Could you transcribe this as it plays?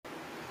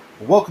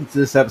Welcome to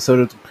this episode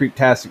of the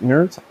Creeptastic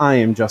Nerds. I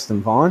am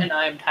Justin Vaughn. And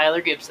I am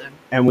Tyler Gibson.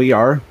 And we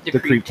are The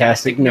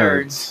Creeptastic Creeptastic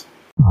Nerds.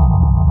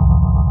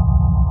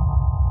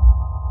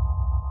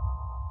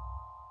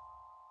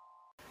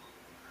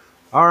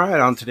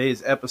 Alright, on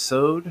today's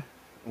episode,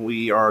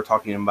 we are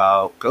talking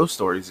about ghost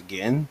stories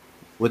again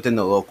within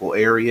the local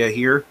area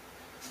here.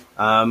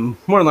 More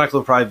than likely,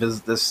 we'll probably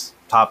visit this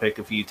topic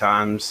a few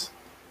times.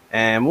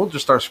 And we'll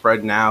just start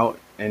spreading out.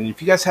 And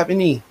if you guys have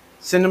any,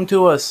 send them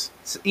to us.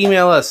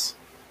 Email us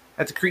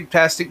at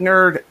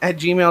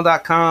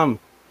thecreeptasticnerd@gmail.com.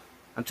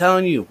 I'm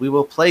telling you, we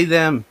will play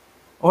them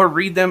or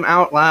read them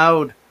out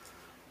loud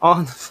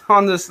on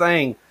this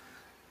thing.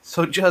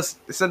 So just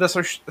send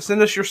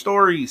us your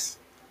stories.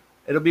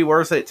 It'll be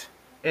worth it.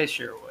 It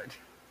sure would.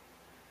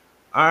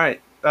 All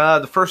right.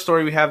 The first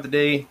story we have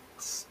today,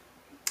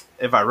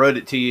 if I wrote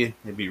it to you,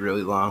 it'd be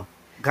really long.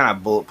 Kind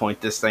of bullet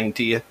point this thing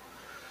to you.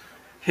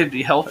 It'd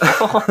be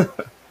helpful.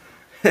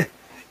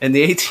 In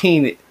the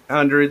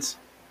 1800s,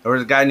 there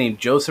was a guy named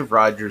Joseph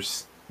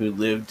Rogers who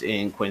lived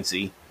in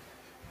Quincy,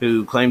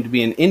 who claimed to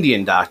be an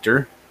Indian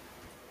doctor,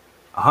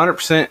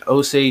 100%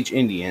 Osage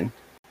Indian.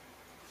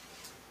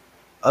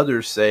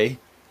 Others say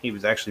he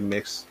was actually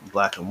mixed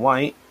black and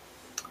white.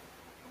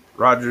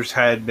 Rogers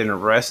had been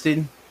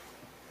arrested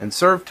and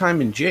served time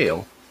in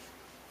jail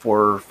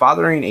for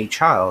fathering a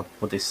child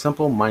with a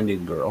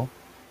simple-minded girl.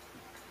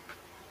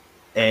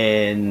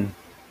 And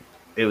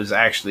it was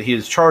actually,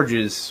 his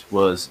charges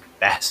was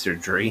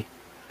bastardry.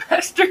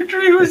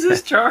 Bastardry was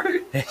his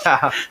charge?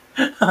 Yeah.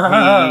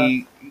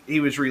 He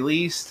was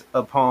released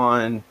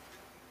upon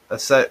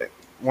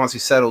once he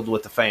settled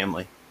with the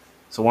family.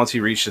 So once he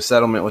reached a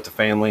settlement with the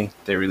family,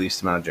 they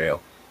released him out of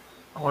jail.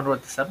 I wonder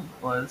what the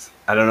settlement was.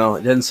 I don't know.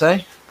 It didn't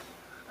say.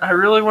 I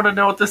really want to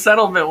know what the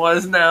settlement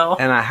was now.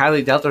 And I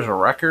highly doubt there's a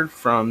record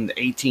from the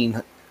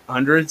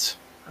 1800s.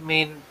 I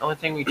mean, the only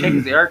thing we check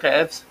is the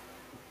archives.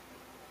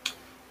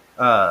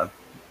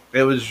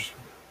 It was,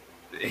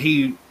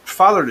 he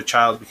fathered a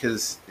child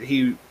because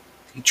he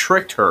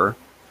tricked her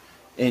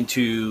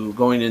into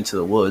going into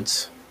the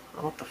woods.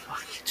 What the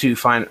fuck? To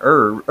find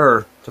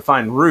to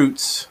find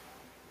roots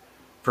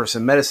for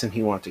some medicine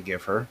he wanted to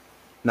give her.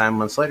 9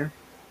 months later,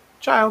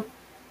 child.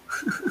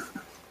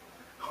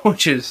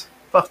 Which is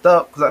fucked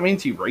up, because that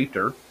means he raped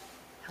her.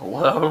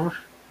 Hello?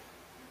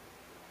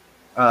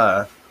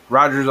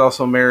 Rogers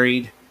also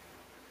married.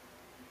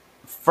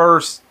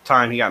 First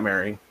time he got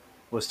married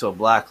was to a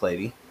black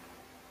lady.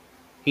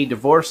 He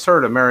divorced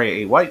her to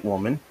marry a white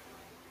woman.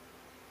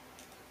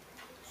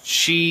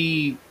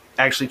 She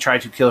actually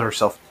tried to kill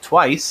herself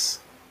twice.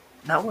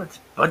 Not once,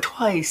 but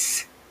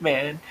twice,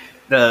 man.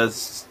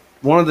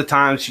 One of the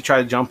times she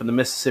tried to jump in the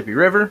Mississippi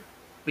River.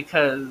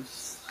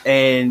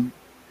 And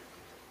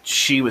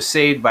she was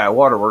saved by a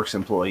waterworks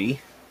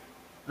employee.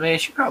 Man,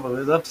 she probably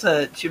was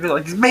upset. She'd be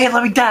like, man,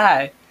 let me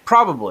die.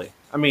 Probably.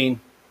 I mean,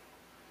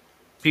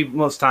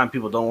 most of the time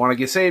people don't want to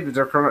get saved if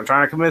they're trying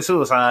to commit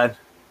suicide.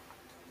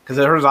 Because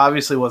hers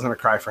obviously wasn't a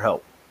cry for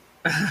help.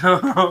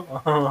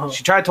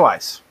 She tried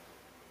twice.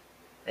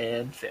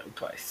 And failed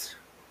twice.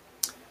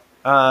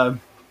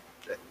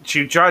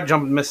 She tried to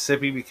jump in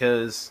Mississippi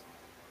because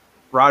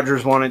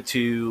Rogers wanted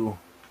to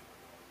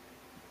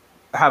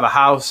have a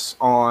house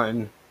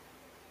on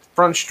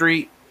Front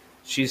Street.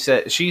 She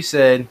said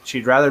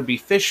she'd rather be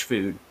fish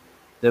food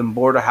than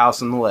board a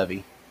house in the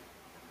levee.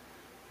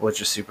 Which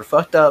is super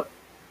fucked up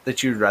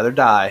that you'd rather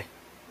die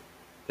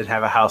than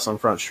have a house on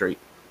Front Street.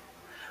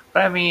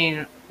 But I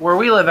mean, where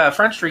we live at,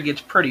 Front Street gets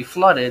pretty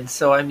flooded,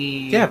 so I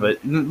mean... Yeah,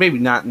 but maybe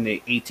not in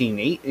the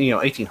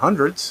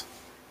 1800s.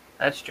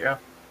 That's true.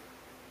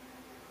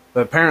 But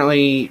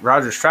apparently,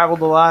 Rogers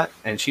traveled a lot,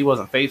 and she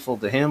wasn't faithful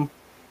to him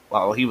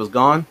while he was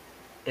gone.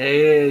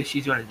 Oh,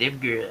 she's one of them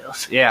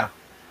girls. Yeah.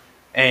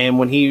 And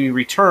when he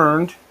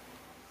returned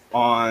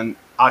on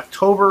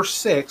October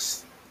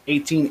 6th,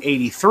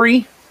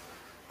 1883,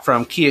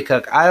 from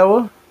Keokuk,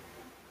 Iowa,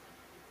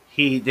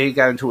 they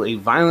got into a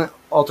violent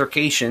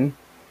altercation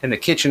in the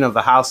kitchen of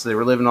the house they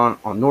were living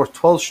on North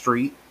 12th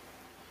Street.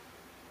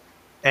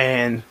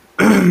 And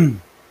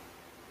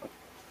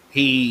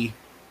he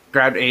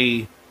grabbed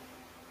hold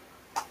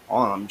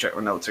on, let me check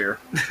my notes here.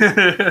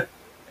 A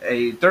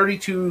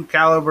 .32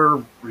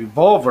 caliber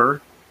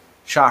revolver,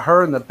 shot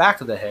her in the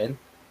back of the head,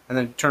 and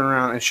then turned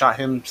around and shot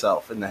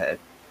himself in the head.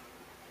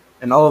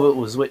 And all of it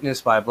was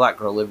witnessed by a black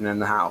girl living in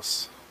the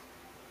house.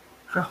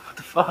 Oh, what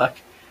the fuck?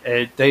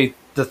 The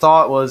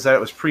thought was that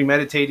it was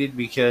premeditated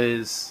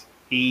because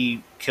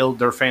he killed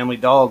their family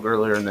dog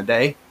earlier in the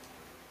day.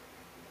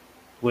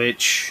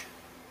 Which,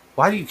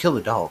 why do you kill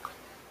the dog?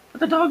 What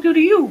the dog do to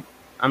you?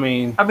 I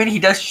mean, he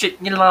does shit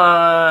in your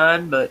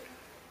lawn, but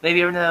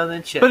maybe every now and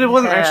then shit. But it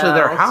wasn't actually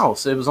their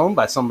house. It was owned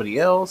by somebody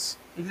else.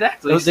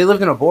 Exactly. They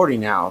lived in a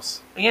boarding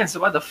house. Again, so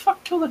why the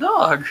fuck kill the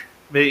dog?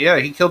 But yeah,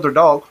 he killed their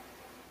dog.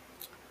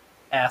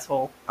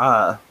 Asshole.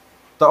 The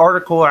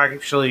article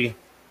actually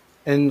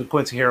in the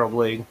Quincy Herald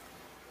League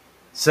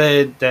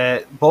said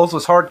that both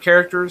was hard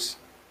characters,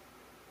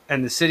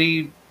 and the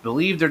city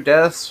believed their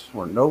deaths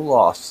were no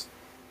loss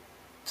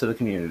to the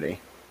community.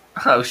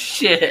 Oh,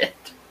 shit.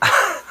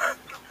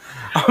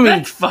 I mean,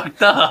 That's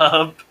fucked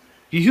up.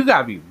 you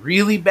gotta be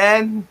really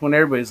bad when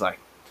everybody's like,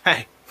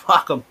 "Hey,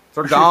 fuck them,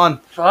 they're gone.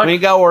 Fuck. We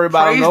ain't gotta worry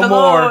about them Praise no the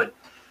more." Lord.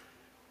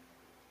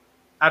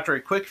 After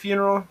a quick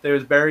funeral, they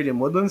was buried in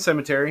Woodland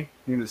Cemetery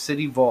near the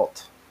city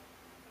vault.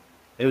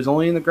 It was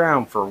only in the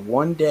ground for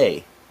 1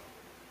 day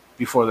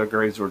before their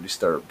graves were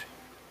disturbed.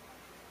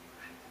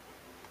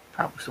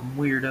 Probably some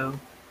weirdo.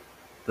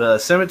 The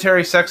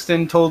cemetery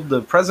sexton told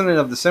the president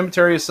of the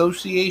Cemetery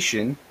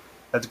Association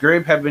that the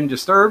grave had been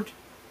disturbed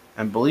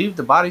and believed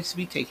the bodies to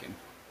be taken.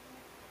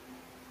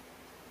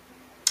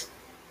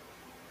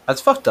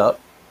 That's fucked up.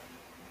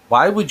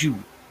 Why would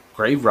you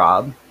grave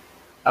rob?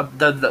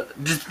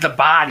 Just the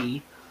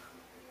body.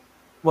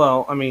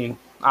 Well, I mean,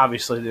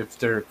 obviously, if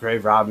they're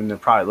grave robbing, they're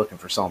probably looking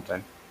for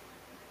something.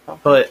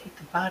 But But, take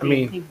the body I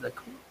mean, and leave the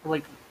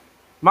like.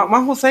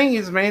 my whole thing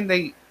is, man,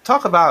 they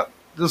talk about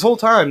this whole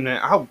time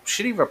that how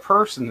shitty of a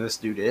person this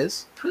dude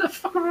is. Who the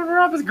fuck would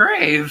rob his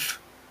grave?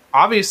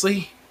 Obviously,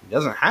 he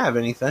doesn't have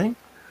anything.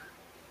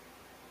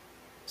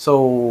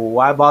 So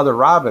why bother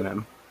robbing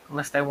him?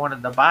 Unless they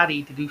wanted the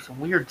body to do some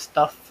weird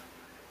stuff.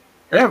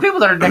 There's Yeah. people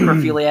that are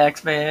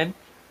necrophiliacs, man.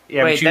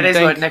 Yeah, Wait, but you that is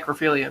think, what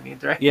necrophilia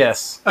means, right?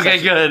 yes. Okay,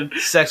 good.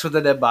 Sex with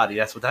a dead body.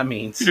 That's what that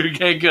means.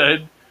 Okay,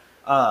 good.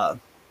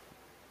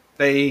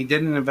 They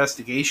did an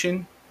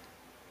investigation,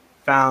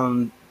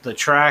 found the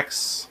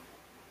tracks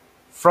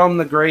from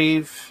the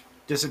grave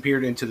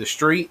disappeared into the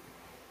street,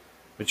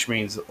 which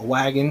means a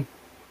wagon,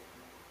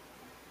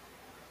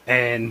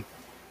 and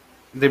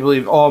they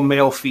believe all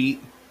male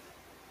feet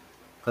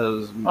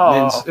because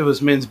it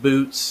was men's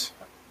boots,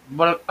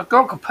 But a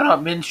girl could put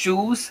on men's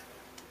shoes.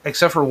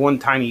 except for one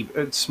tiny,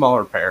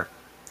 smaller pair.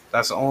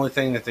 That's the only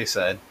thing that they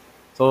said.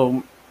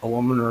 So a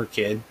woman or a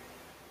kid.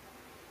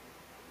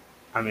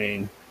 I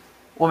mean,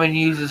 Woman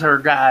uses her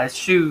guy's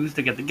shoes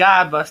to get the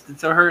guy busted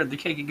so her and the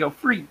kid can go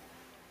free.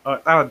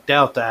 I would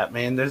doubt that,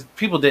 man.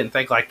 People didn't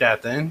think like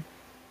that then.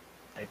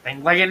 They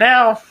think like it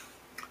now.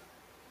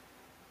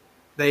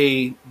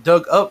 They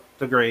dug up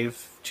the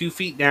grave. 2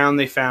 feet down,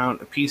 they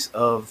found a piece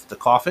of the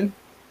coffin.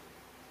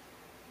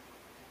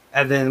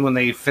 And then when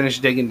they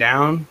finished digging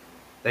down,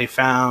 they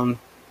found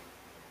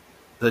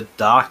the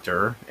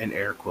doctor, in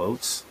air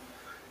quotes,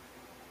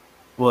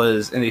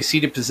 was in a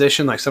seated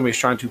position like somebody's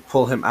trying to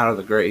pull him out of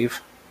the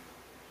grave.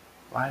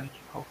 Why would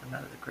you pull him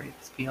out of the grave?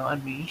 It's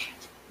beyond me.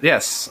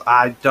 Yes,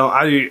 I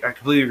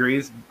completely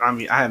agree. I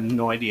mean, I have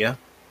no idea.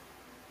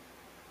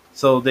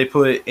 So they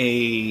put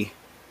a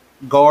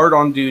guard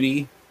on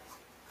duty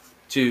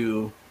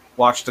to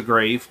watch the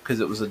grave because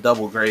it was a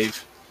double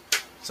grave.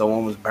 So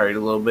one was buried a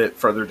little bit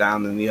further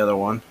down than the other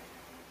one.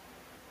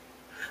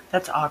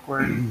 That's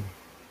awkward.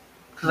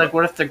 Because, like,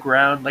 what if the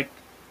ground, like...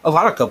 A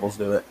lot of couples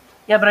do it.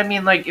 Yeah, but I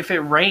mean, like, if it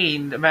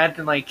rained,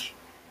 imagine, like,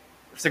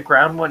 if the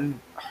ground wasn't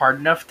hard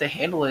enough to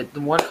handle it,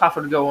 then one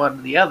coffin would go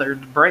on the other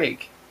to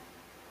break.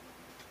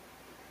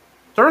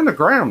 They're in the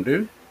ground,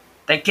 dude.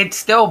 They could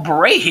still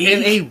break.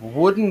 In a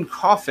wooden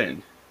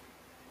coffin.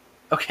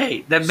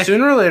 Okay, then...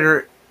 Sooner or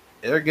later,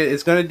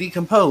 it's going to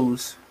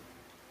decompose.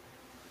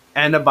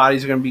 And the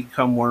bodies are going to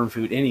become worm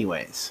food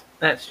anyways.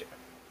 That's true.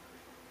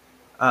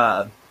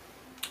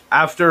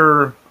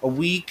 After a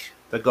week,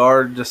 the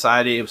guard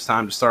decided it was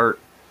time to start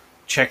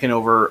checking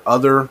over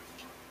other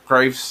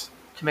graves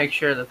To make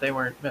sure that they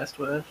weren't messed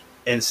with.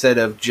 instead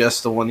of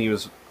just the one he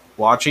was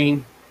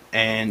watching.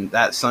 And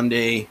that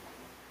Sunday,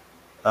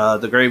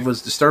 the grave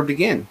was disturbed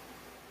again.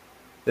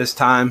 This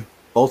time,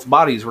 both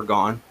bodies were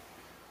gone,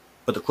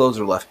 but the clothes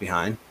were left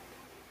behind.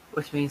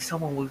 Which means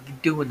someone was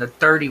doing the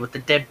dirty with the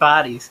dead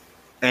bodies.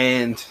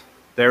 And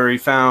there he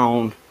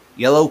found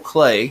yellow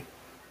clay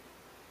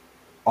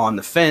on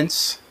the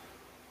fence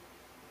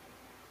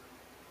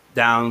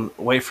down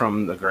away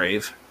from the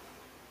grave.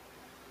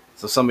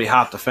 So somebody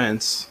hopped the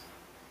fence.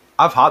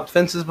 I've hopped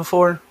fences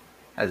before.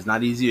 That is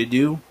not easy to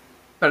do.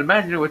 But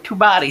imagine it with 2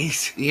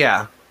 bodies.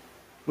 Yeah.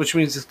 Which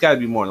means it's got to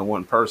be more than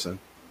one person.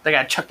 They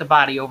gotta chuck the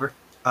body over.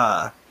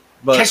 But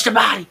Catch the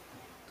body!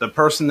 the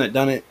person that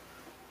done it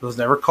was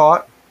never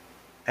caught,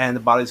 and the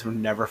bodies were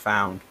never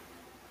found.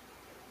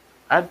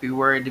 I'd be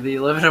worried to be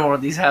living in one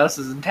of these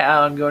houses in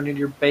town, going into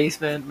your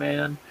basement,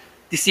 man.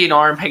 You see an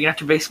arm hanging out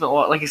your basement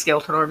wall, like a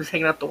skeleton arm is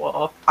hanging out the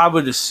wall. I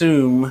would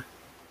assume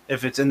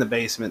if it's in the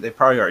basement, they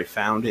probably already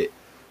found it,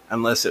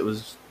 unless it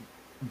was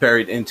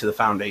buried into the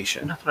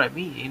foundation. That's what I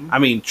mean. I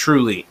mean,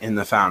 truly in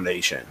the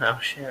foundation. Oh,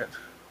 shit.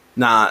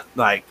 Not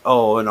like,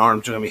 oh, an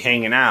arm's going to be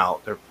hanging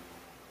out. They're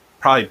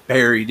probably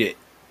buried it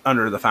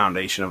under the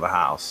foundation of a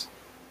house.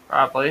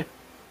 Probably.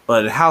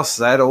 But a house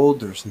that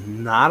old, there's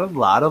not a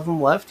lot of them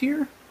left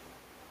here.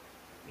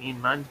 I mean,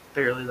 mine's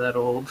barely that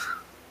old.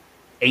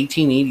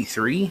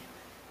 1883?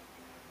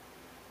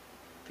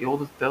 The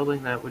oldest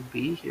building that would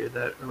be here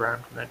that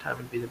around from that time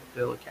would be the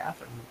Villa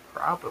Catherine,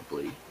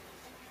 probably.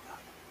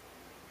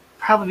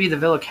 Probably the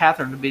Villa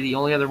Catherine would be the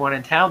only other one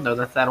in town, though,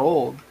 that's that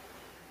old.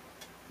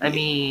 I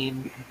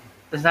mean,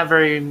 there's not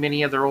very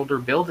many other older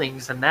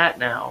buildings than that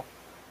now.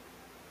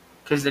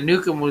 Because the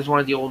Newcomb was one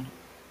of the old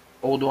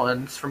old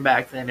ones from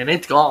back then, and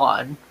it's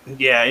gone.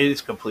 Yeah, it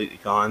is completely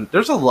gone.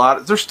 There's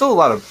still a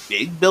lot of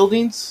big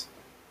buildings,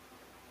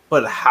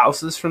 but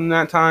houses from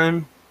that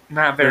time,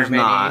 Not very there's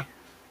many. not.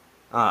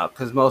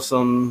 Because most of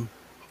them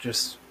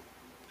just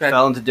That,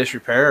 fell into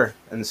disrepair,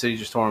 and the city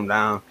just tore them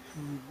down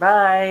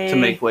bye. to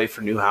make way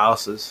for new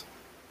houses.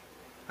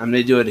 I mean,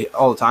 they do it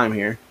all the time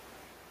here.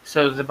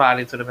 So the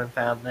bodies would have been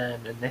found then,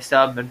 and they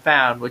still haven't been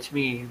found, which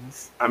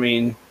means... I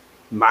mean,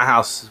 my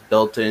house is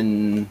built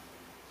in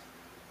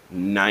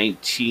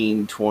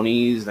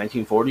 1920s,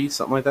 1940s,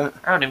 something like that.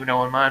 I don't even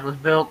know when mine was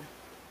built.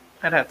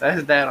 I'd have to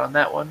ask Dad on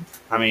that one.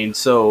 I mean,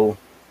 it's a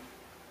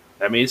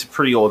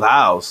pretty old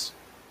house.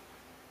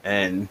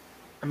 And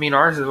I mean,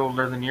 ours is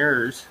older than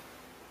yours.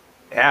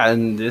 yeah,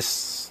 and this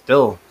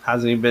still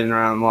hasn't even been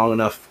around long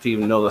enough to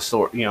even know the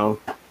story,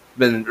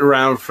 been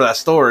around for that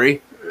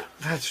story.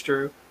 That's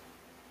true.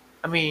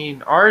 I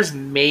mean, ours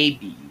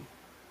maybe,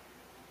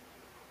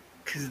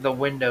 because the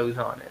window's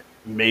on it.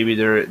 Maybe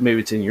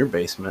it's in your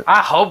basement.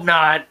 I hope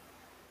not.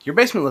 Your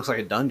basement looks like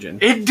a dungeon.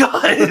 It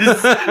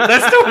does.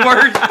 That's the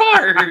worst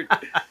part.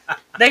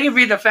 They can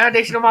be the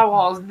foundation of my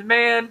walls,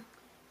 man.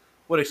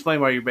 Would explain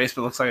why your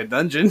basement looks like a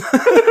dungeon.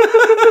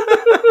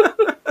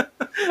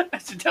 I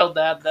should tell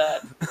Dad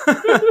that.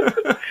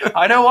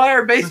 I know why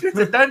our basement's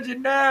a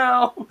dungeon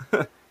now.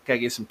 Gotta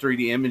get some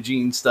 3D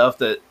imaging stuff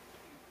that,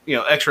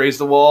 x-rays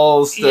the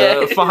walls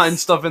to find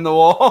stuff in the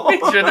wall.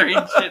 Make sure there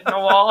ain't shit in the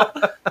wall.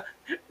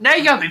 Now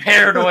you gotta be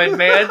paranoid,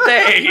 man.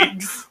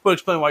 Thanks. Would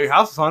explain why your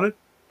house is haunted.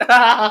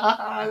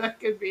 That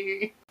could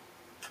be.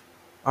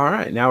 All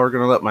right, now we're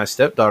going to let my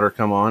stepdaughter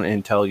come on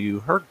and tell you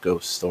her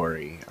ghost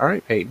story. All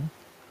right, Peyton.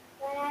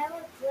 When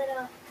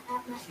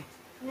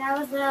I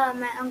was little at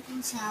my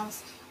uncle's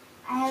house,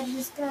 I had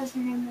this ghost. Her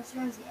name was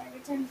Rosie.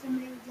 Every time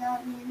somebody would yell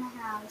at me in the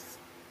house,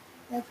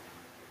 the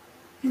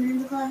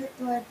closet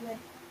door would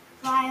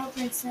fly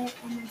open and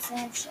then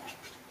slam shut.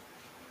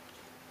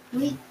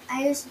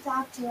 I used to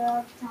talk to her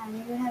all the time. We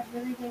would have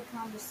really good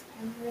conversations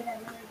and all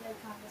that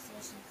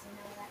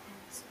kind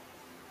of stuff.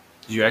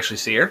 Did you actually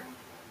see her?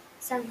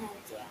 Sometimes,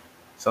 yeah.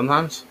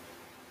 Sometimes?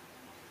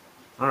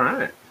 All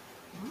right.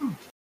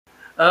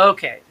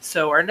 Okay,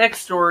 so our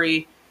next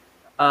story,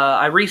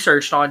 I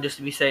researched on just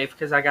to be safe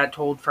because I got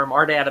told from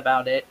our dad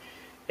about it.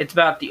 It's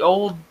about the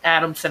old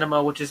Adam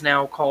Cinema, which is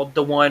now called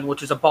The One,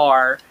 which is a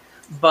bar.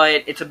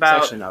 But it's about...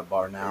 It's actually not a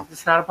bar now.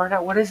 It's not a bar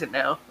now? What is it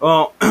now?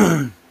 Well,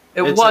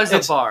 it was a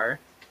bar.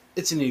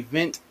 It's an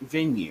event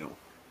venue.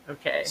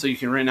 Okay. So you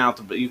can rent out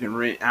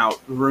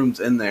rooms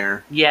in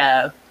there.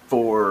 Yeah.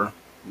 For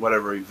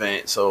whatever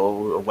event.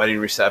 So a wedding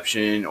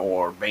reception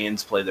or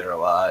bands play there a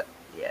lot.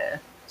 Yeah.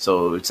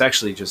 So it's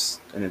actually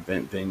just an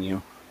event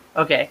venue.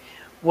 Okay.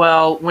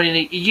 Well, when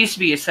it used to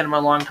be a cinema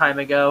a long time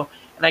ago,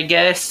 and I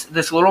guess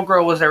this little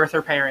girl was there with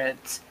her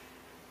parents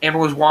and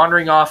was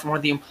wandering off, and one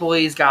of the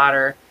employees got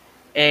her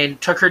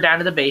and took her down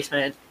to the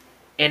basement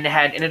and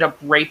had ended up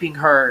raping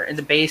her in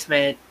the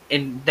basement,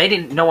 and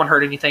no one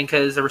heard anything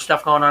because there was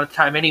stuff going on at the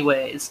time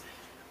anyways,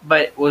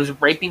 but was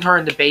raping her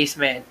in the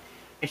basement,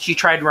 and she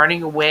tried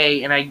running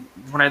away, and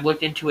when I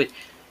looked into it,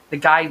 the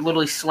guy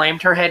literally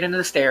slammed her head into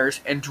the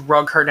stairs and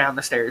drug her down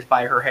the stairs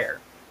by her hair.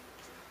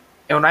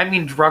 And when I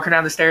mean drug her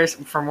down the stairs,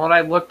 from what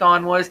I looked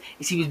on is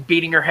he was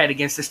beating her head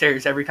against the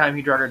stairs every time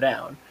he drug her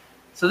down.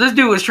 So this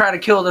dude was trying to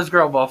kill this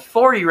girl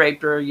before he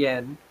raped her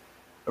again.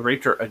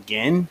 Raped her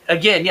again?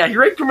 Again, yeah, he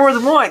raped her more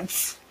than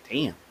once.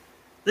 Damn.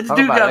 This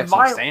dude got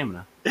violent.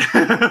 Stamina.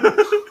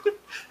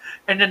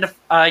 And then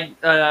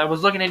I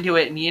was looking into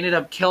it, and he ended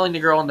up killing the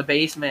girl in the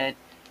basement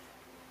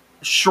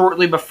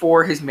shortly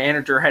before his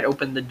manager had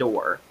opened the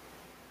door.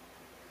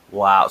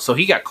 Wow, so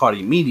he got caught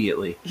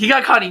immediately. He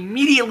got caught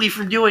immediately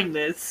for doing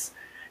this,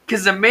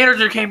 because the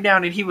manager came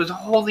down and he was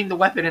holding the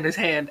weapon in his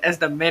hand as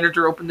the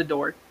manager opened the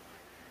door.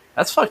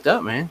 That's fucked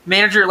up, man.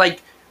 Manager,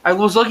 I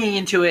was looking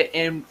into it,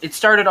 and it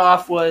started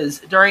off was,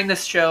 during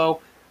this show,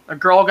 a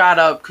girl got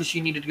up because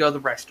she needed to go to the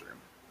restroom.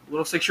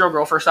 Little 6-year-old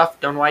girl, first off,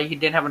 don't know why he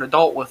didn't have an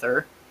adult with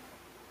her.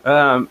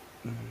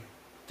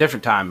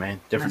 Different time, man.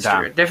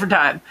 Different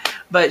time.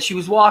 But she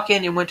was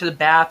walking and went to the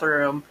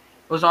bathroom,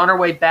 was on her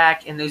way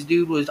back, and this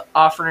dude was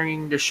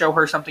offering to show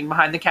her something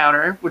behind the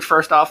counter, which,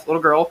 first off,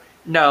 little girl,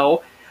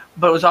 no,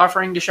 but was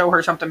offering to show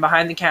her something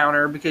behind the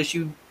counter because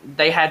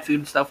they had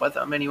food and stuff with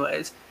them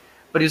anyways.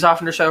 But he was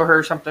offering to show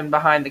her something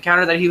behind the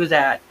counter that he was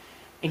at,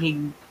 and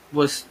he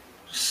was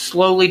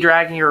slowly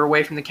dragging her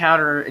away from the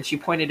counter, and she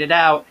pointed it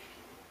out,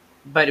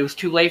 but it was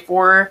too late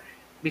for her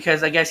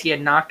because I guess he had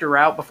knocked her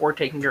out before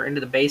taking her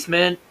into the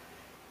basement,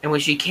 and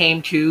when she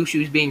came to, she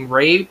was being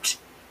raped,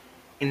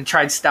 and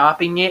tried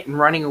stopping it and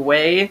running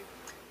away,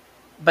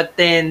 but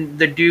then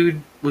the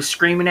dude was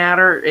screaming at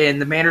her,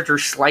 and the manager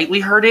slightly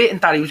heard it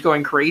and thought he was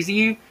going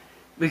crazy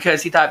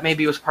because he thought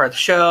maybe it was part of the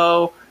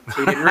show, so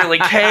he didn't really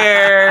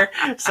care,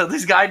 so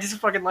this guy just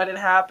fucking let it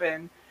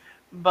happen,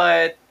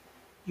 but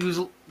he was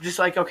just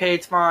like, okay,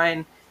 it's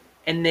fine,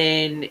 and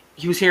then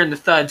he was hearing the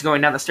thuds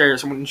going down the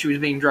stairs when she was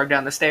being drugged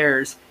down the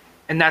stairs,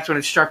 and that's when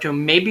it struck to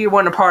him, maybe it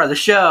wasn't a part of the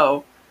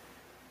show,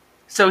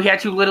 So he had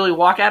to literally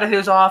walk out of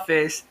his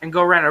office and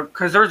go around,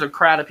 because there was a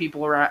crowd of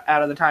people around,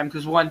 out of the time,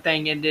 because one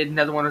thing ended,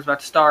 another one was about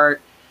to start,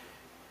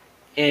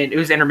 and it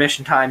was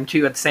intermission time,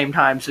 too, at the same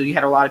time, so you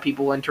had a lot of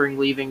people entering,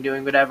 leaving,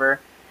 doing whatever.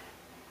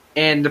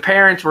 And the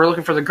parents were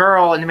looking for the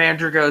girl, and the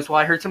manager goes, well,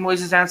 I heard some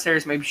noises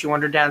downstairs, maybe she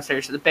wandered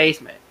downstairs to the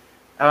basement.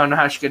 I don't know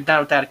how she could have done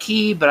it without a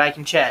key, but I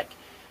can check.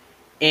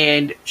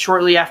 And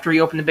shortly after he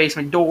opened the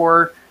basement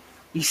door,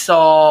 he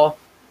saw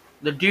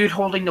the dude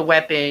holding the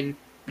weapon,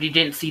 but he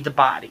didn't see the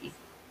body.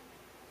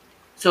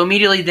 So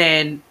immediately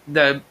then,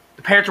 the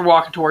parents were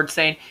walking towards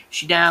saying, is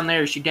she down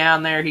there? Is she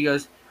down there? He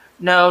goes,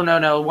 no.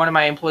 One of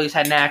my employees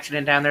had an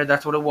accident down there.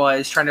 That's what it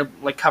was. Trying to,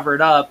 like, cover it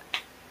up.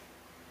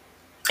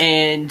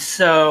 And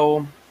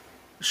so,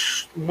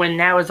 when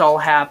that was all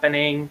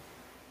happening,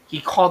 he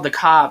called the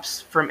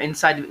cops from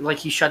inside. Like,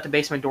 he shut the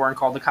basement door and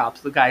called the cops.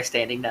 The guy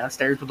standing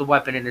downstairs with a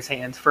weapon in his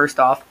hands. First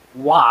off,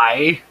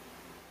 why?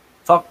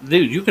 Fuck,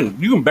 dude, you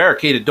can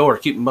barricade a door to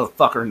keep a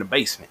motherfucker in the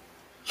basement.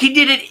 He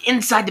did it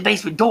inside the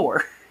basement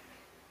door.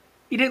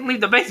 He didn't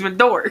leave the basement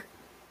door.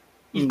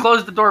 He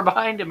closed the door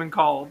behind him and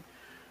called.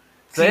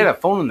 So they had a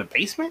phone in the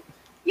basement?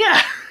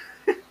 Yeah.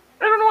 I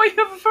don't know why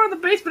you have a phone in the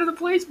basement of the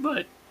place,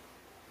 but...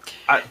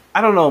 I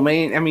don't know,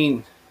 man. I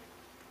mean,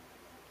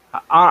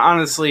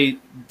 honestly,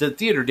 the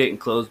theater didn't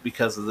close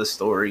because of this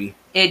story.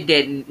 It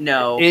didn't,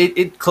 no.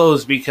 It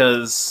closed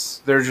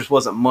because there just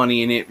wasn't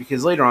money in it,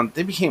 because later on,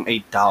 they became a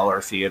dollar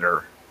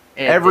theater.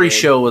 Every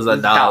show was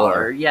a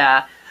dollar.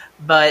 Yeah.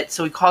 But,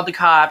 so he called the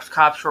cops.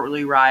 Cops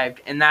shortly arrived,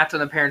 and that's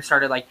when the parents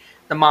started, like,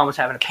 the mom was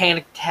having a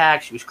panic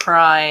attack. She was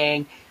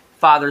crying.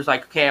 Father's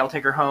like, okay, I'll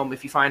take her home.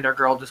 If you find our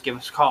girl, just give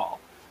us a call.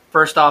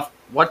 First off,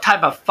 what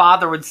type of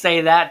father would say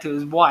that to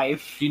his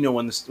wife? Do you know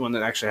when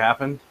that actually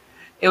happened?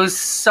 It was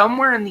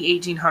somewhere in the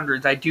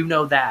 1800s. I do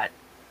know that.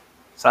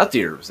 So that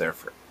theater was there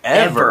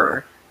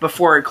forever.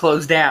 Before it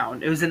closed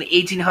down. It was in the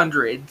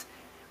 1800s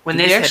when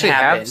Did this they actually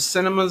had happened. have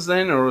cinemas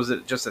then, or was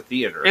it just a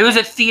theater? It was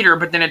a theater,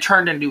 but then it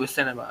turned into a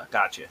cinema.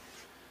 Gotcha.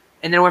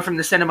 And then it went from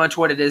the cinema to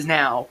what it is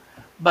now.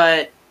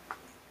 But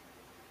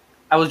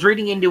I was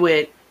reading into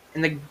it,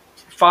 and the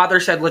father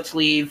said, let's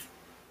leave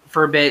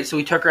for a bit. So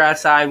we took her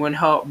outside, went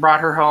home, brought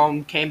her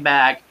home, came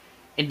back,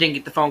 and didn't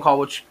get the phone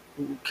call,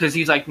 because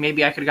he's like,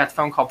 maybe I could have got the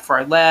phone call before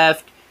I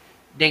left.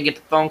 Didn't get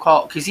the phone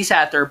call, because he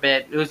sat there a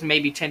bit. It was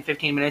maybe 10,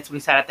 15 minutes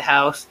when he sat at the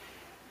house.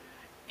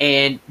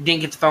 And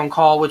didn't get the phone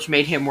call, which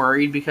made him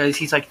worried, because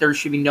he's like, there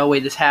should be no way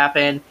this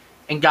happened.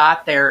 And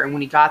got there, and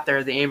when he got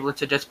there, the ambulance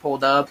had just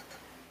pulled up.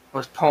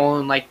 Was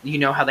pulling, like, you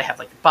know how they have,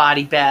 like, the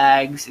body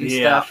bags and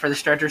stuff for the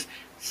stretchers.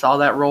 Saw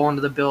that roll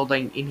into the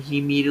building, and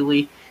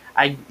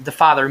the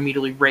father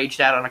immediately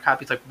raged out on a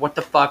cop. He's like, what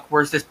the fuck?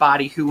 Where's this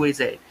body? Who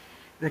is it?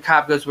 And the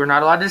cop goes, we're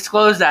not allowed to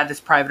disclose that. That's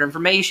private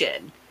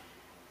information.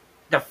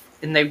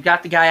 And they've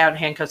got the guy out in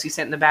handcuffs. He's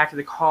sitting in the back of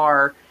the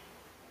car,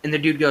 and the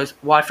dude goes,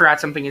 well, I forgot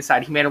something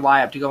inside. He made a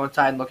lie up to go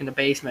inside and look in the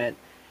basement.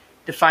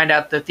 To find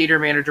out, the theater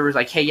manager was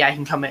like, hey, yeah, he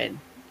can come in,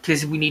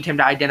 because we need him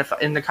to identify.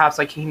 And the cop's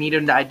like, he need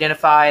him to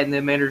identify, and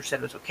the manager said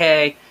it was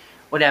okay,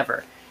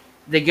 whatever.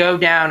 They go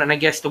down, and I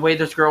guess the way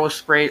this girl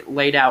was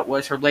laid out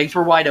was her legs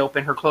were wide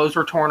open, her clothes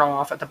were torn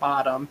off at the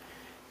bottom,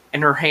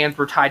 and her hands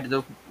were tied to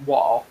the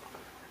wall.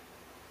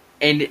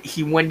 And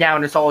he went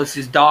down and saw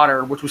his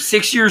daughter, which was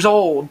 6 years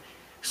old,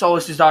 saw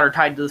his daughter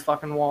tied to the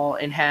fucking wall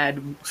and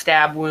had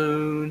stab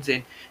wounds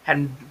and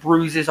had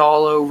bruises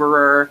all over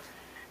her,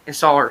 and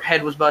saw her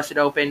head was busted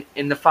open.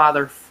 And the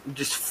father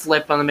just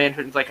flipped on the man.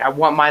 He's like, I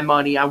want my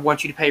money. I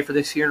want you to pay for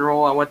this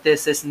funeral. I want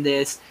this, this, and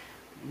this.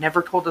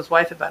 Never told his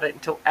wife about it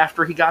until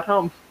after he got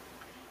home.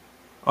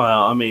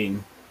 Well, I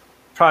mean,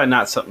 probably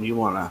not something you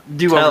want to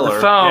do tell over her.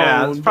 the phone.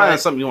 Yeah, it's probably not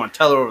something you want to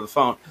tell her over the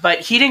phone. But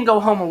he didn't go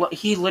home alone.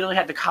 He literally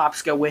had the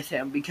cops go with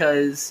him,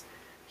 because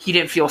he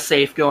didn't feel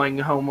safe going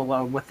home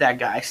alone with that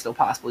guy still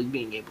possibly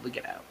being able to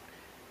get out.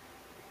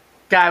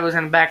 Guy was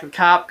in the back of the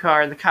cop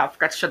car, and the cop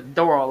forgot to shut the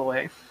door all the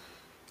way.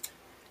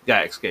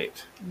 Guy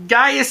escaped.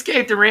 Guy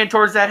escaped and ran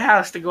towards that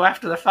house to go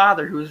after the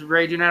father, who was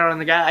raging out on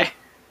the guy.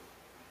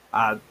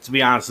 To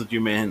be honest with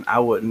you, man, I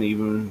wouldn't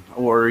even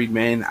worried,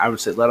 man. I would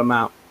say let him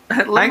out.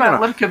 Let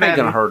him come I ain't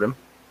gonna hurt him.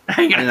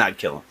 And I'd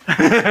kill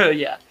him.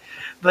 Yeah.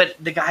 But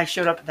the guy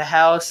showed up at the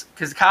house,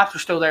 because the cops were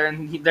still there,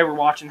 and they were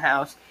watching the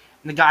house.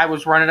 And the guy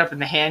was running up in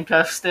the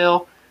handcuffs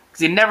still, because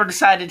he never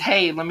decided,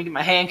 hey, let me get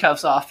my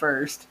handcuffs off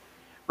first.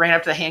 Ran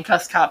up to the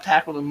handcuffs, cop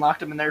tackled him,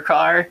 locked him in their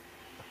car,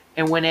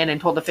 and went in and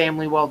told the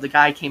family, well, the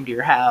guy came to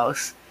your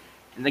house.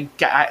 And the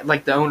guy,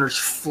 like, the owners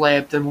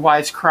flipped, the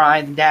wife's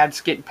crying, the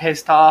dad's getting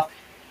pissed off.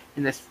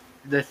 And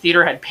the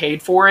theater had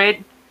paid for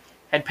it,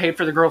 had paid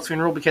for the girl's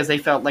funeral, because they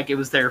felt like it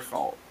was their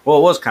fault. Well,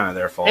 it was kind of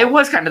their fault. It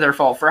was kind of their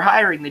fault for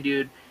hiring the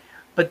dude.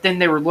 But then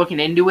they were looking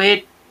into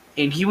it,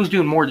 and he was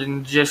doing more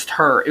than just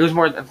her. It was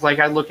more, like,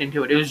 I looked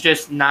into it. It was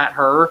just not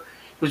her.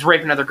 He was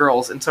raping other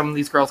girls, and some of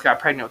these girls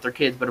got pregnant with their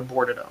kids, but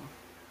aborted them.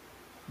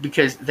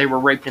 Because they were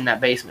raped in that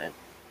basement.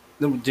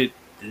 Did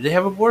they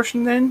have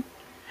abortion then?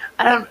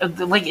 I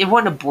don't, like, it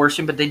wasn't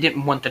abortion, but they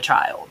didn't want the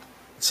child.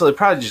 So they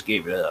probably just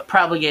gave it up.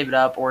 Probably gave it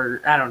up,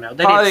 or I don't know.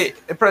 They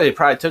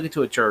probably took it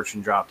to a church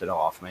and dropped it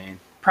off, man.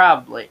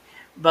 Probably.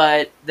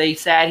 But they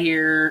sat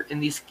here,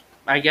 and these,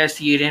 I guess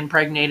he had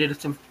impregnated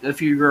a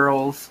few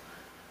girls.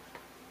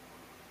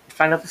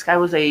 Find out this guy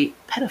was a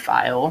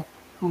pedophile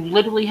who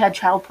literally had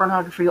child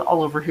pornography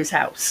all over his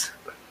house.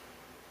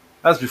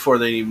 That's before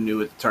they even knew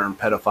what the term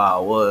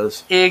pedophile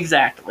was.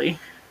 Exactly.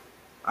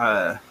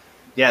 Yeah,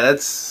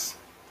 that's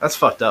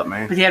fucked up,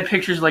 man. But he had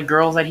pictures of like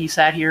girls that he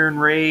sat here and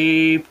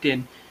raped,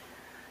 and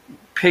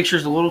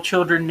pictures of little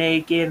children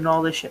naked and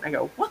all this shit. And I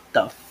go, what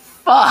the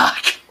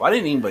fuck? Why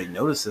didn't anybody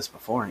notice this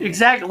before?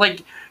 Exactly.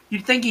 Like,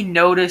 you'd think he'd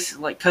notice,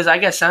 like, because I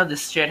guess some of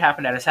this shit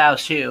happened at his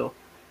house, too.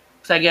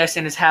 Because I guess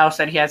in his house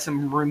that he had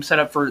some room set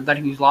up for, that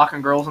he was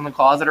locking girls in the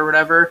closet or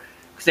whatever.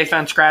 Because they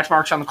found scratch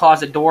marks on the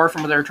closet door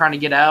from where they were trying to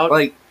get out.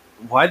 Like,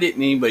 why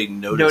didn't anybody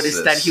notice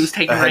this that he was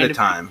taking ahead of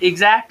time?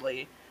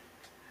 Exactly.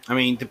 I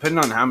mean, depending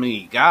on how many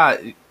he got,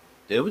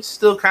 it was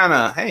still kind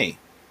of, hey,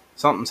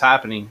 something's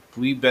happening.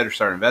 We better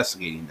start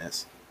investigating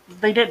this.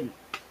 They didn't.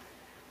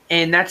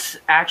 And that's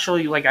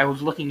actually, like, I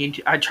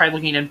tried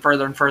looking in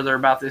further and further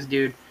about this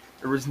dude.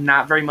 There was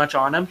not very much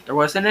on him. There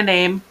wasn't a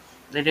name.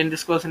 They didn't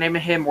disclose the name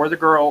of him or the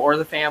girl or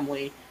the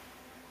family.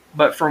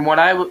 But from what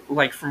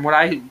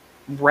I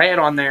read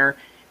on there,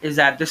 is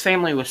that this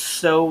family was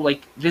so,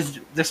 like,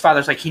 this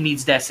father's like, he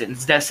needs death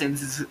sentence. Death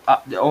sentence is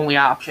the only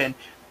option.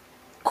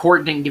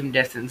 Court didn't give him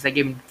death sentence. They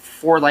gave him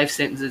 4 life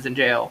sentences in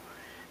jail.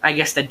 I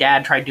guess the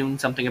dad tried doing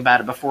something about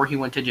it before he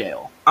went to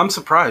jail. I'm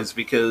surprised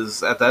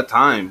because at that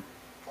time,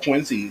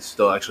 Quincy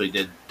still actually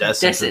did death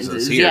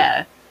sentences here.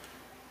 Yeah.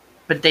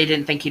 But they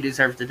didn't think he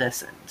deserved the death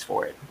sentence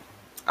for it.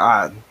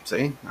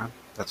 See?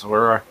 That's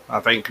where I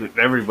think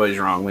everybody's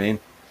wrong, man.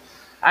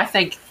 I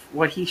think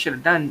what he should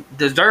have done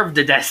deserved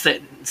the death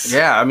sentence.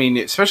 Yeah, I mean,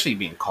 especially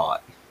being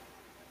caught.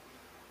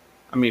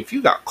 I mean, if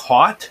you got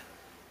caught,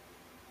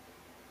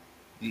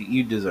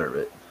 you deserve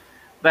it.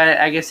 But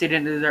I guess he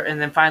didn't deserve.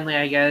 And then finally,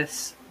 I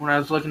guess when I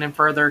was looking in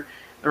further,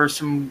 there were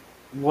some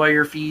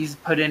lawyer fees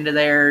put into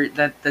there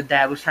that the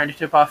dad was trying to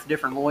tip off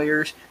different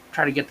lawyers,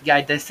 try to get the guy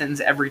death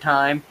sentence every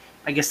time.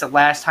 I guess the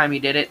last time he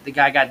did it, the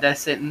guy got death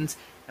sentence,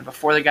 and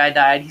before the guy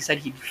died, he said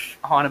he'd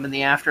haunt him in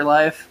the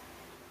afterlife.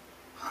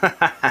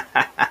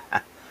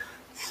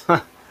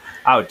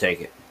 I would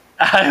take it.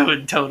 I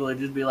would totally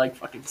just be like,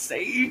 fucking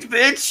sage,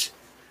 bitch.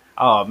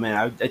 Oh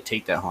man, I'd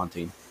take that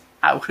haunting.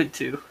 I would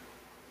too.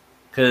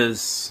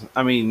 Because,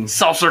 I mean...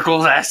 Soft circle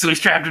his ass so he's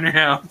trapped in your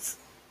house.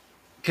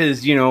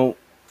 Because, you know,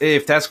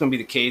 if that's going to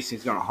be the case,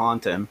 he's going to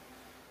haunt him.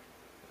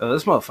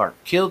 This motherfucker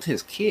killed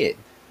his kid.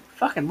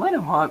 Fucking let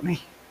him haunt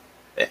me.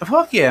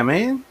 Fuck yeah,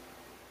 man.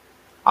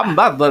 I'm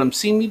about to let him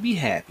see me be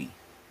happy.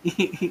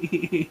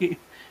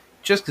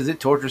 Just because it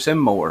tortures him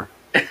more.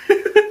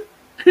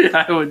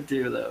 I would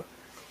too, though.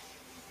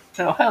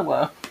 Oh,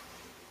 hello.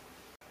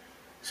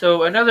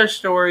 So another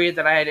story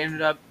that I had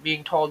ended up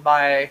being told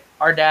by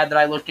our dad that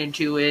I looked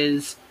into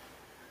is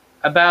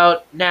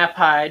about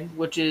Napide,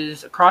 which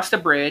is across the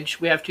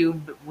bridge. We have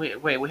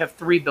we have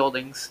 3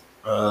 buildings,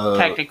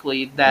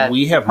 technically. That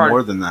we have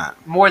more than that.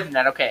 More than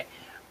that, okay.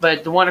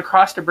 But the one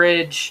across the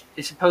bridge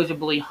is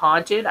supposedly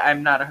haunted.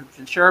 I'm not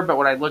 100% sure, but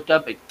when I looked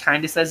up, it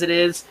kind of says it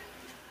is.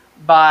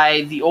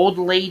 By the old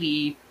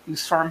lady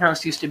whose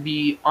farmhouse used to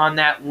be on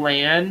that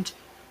land.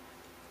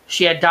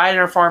 She had died in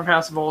her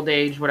farmhouse of old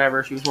age,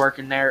 whatever. She was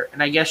working there.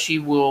 And I guess she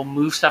will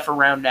move stuff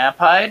around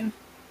Napide.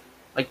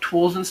 Like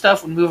tools and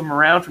stuff, would move them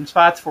around from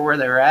spots for where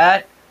they're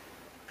at.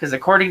 Because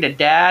according to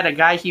Dad, a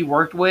guy he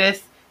worked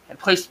with had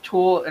placed a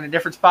tool in a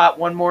different spot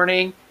one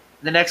morning.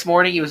 The next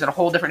morning, he was in a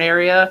whole different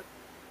area.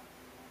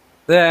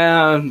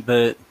 Yeah,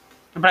 but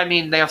I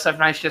mean, they also have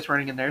night shifts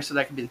running in there, so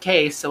that could be the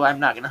case. So I'm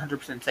not going to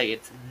 100% say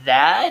it's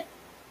that.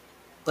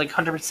 Like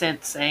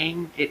 100%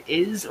 saying it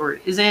is or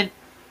it isn't.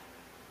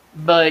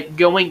 But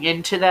going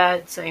into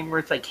that, saying where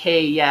it's like,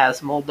 hey, yeah,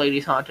 some old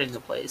lady's haunting the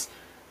place.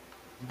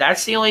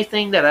 That's the only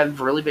thing that I've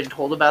really been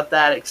told about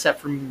that, except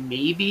for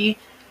maybe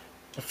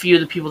a few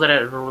of the people that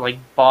are like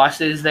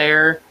bosses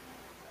there.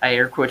 I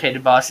air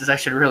quotated bosses. I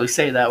should really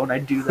say that when I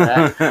do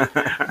that.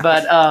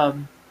 But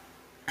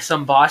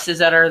some bosses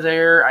that are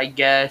there, I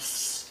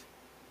guess,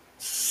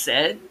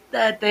 said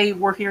that they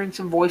were hearing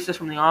some voices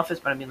from the office.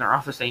 But I mean, their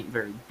office ain't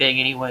very big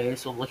anyway,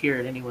 so we'll hear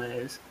it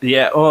anyways.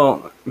 Yeah,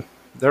 well,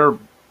 their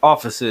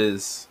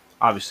offices,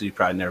 obviously you've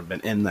probably never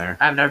been in there.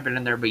 I've never been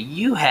in there, but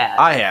you have.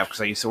 I have,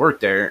 because I used to work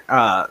there.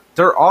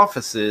 Their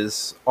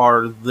offices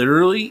are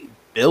literally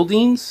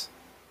buildings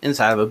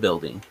inside of a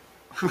building.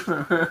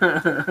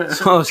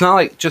 So it's not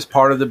like just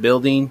part of the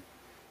building.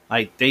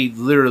 Like, they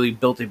literally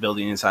built a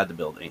building inside the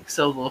building.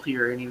 So they'll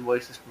hear any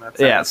voices from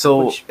outside. Yeah,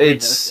 so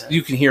it's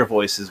you can hear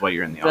voices while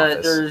you're in the office.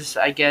 But there's,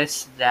 I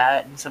guess,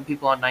 that, and some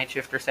people on night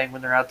shift are saying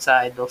when they're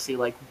outside, they'll see,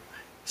 like,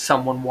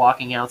 someone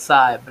walking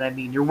outside. But, I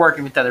mean, you're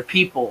working with other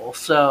people,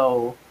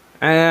 so...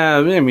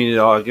 I mean,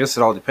 I guess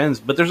it all depends.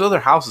 But there's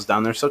other houses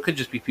down there, so it could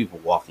just be people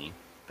walking.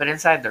 But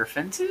inside their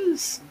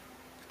fences?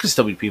 It could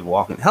still be people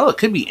walking. Hell, it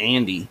could be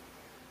Andy,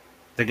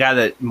 the guy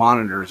that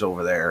monitors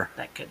over there.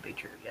 That could be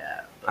true,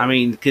 yeah. I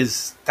mean,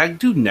 because that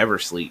dude never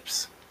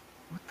sleeps.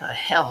 What the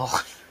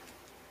hell?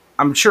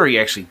 I'm sure he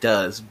actually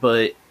does,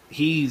 but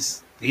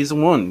he's he's the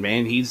one,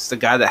 man. He's the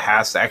guy that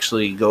has to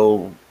actually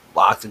go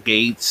lock the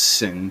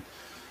gates and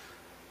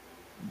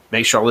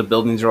make sure all the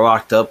buildings are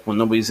locked up when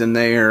nobody's in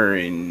there.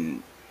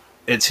 And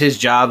it's his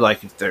job,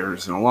 like if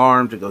there's an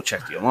alarm, to go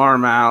check the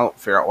alarm out,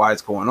 figure out why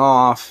it's going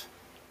off.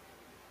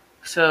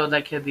 So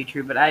that could be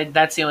true, but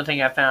that's the only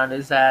thing I found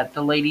is that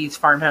the lady's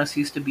farmhouse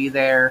used to be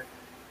there.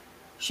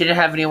 She didn't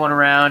have anyone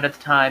around at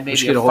the time.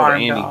 Maybe a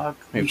farm dog.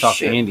 Maybe talk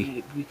to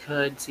Andy. We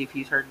could see if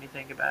he's heard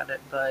anything about it,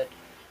 but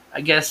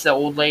I guess the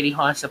old lady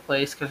haunts the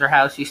place because her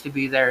house used to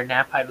be there and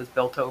Napide was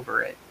built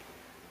over it.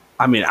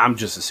 I mean, I'm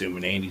just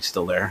assuming Andy's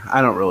still there.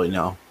 I don't really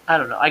know. I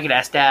don't know. I could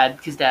ask Dad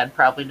because Dad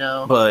probably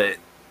know. But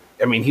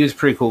I mean, he was a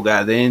pretty cool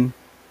guy then,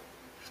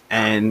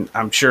 and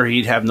I'm sure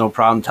he'd have no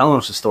problem telling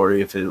us a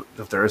story if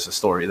there is a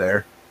story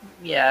there.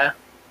 Yeah.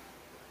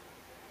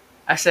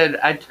 I said,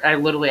 I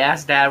literally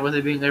asked Dad with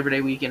it being Labor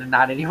Day weekend and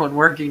not anyone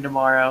working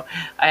tomorrow.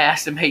 I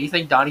asked him, hey, you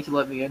think Donnie can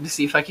let me in to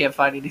see if I can't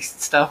find any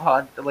stuff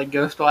on, like,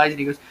 Ghost-wise? And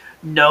he goes,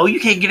 no,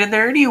 you can't get in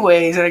there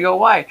anyways. And I go,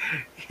 why?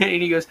 And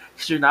he goes,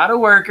 because you're not a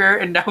worker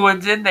and no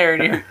one's in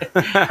there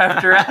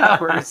after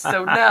hours,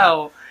 so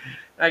no.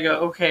 I go,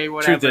 okay,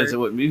 whatever. Truth is, it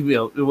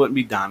wouldn't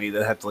be Donnie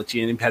that had to let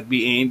you in. It had to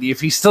be Andy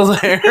if he's still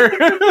there.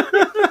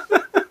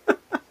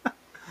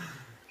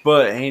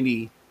 But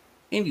Andy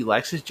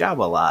likes his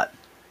job a lot.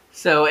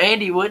 So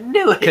Andy wouldn't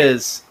do it.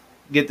 Because,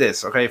 get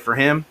this, okay, for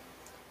him,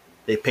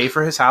 they pay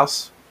for his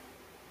house,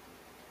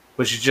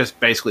 which is just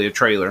basically a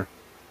trailer.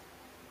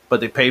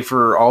 But they pay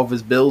for all of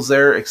his bills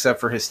there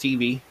except for his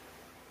TV.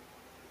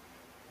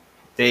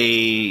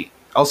 They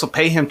also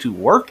pay him to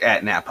work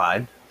at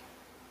Napide.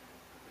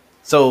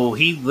 So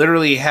he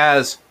literally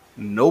has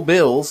no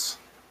bills.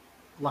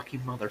 Lucky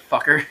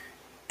motherfucker.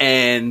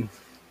 And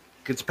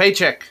gets a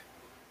paycheck.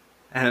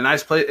 And a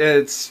nice place.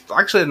 It's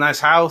actually a nice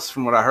house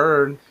from what I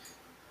heard.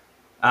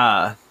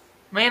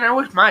 Man, I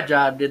wish my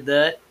job did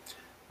that.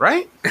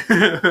 Right?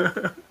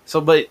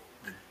 So, but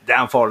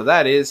downfall to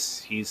that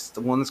is he's the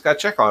one that's got to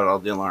check out all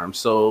the alarms.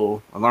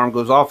 So, alarm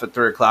goes off at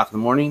 3 o'clock in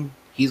the morning.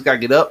 He's got to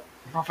get up.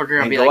 Motherfucker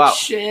gonna be like, out.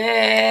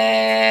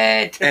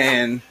 Shit.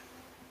 And,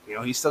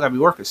 he's still got to be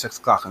working at 6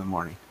 o'clock in the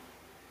morning.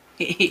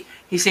 He's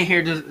sitting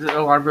here, the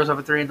alarm goes off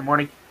at 3 in the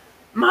morning.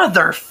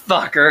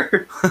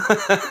 Motherfucker.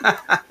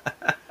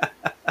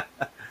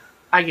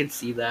 I can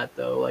see that,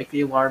 though. Like,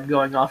 the alarm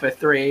going off at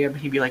 3 a.m.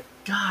 He'd be like,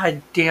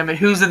 God damn it,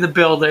 who's in the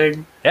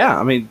building? Yeah,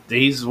 I mean,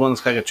 he's the one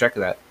that's got to check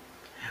that.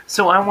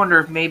 So I wonder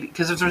if maybe,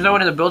 because if there's no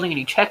one in the building and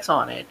he checks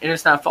on it, and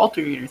it's not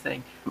faulty or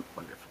anything, I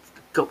wonder if it's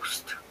the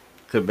ghost.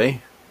 Could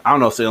be. I don't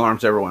know if the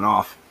alarms ever went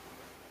off.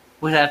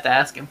 We'd have to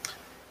ask him.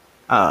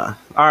 All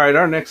right,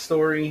 our next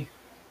story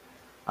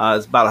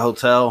is about a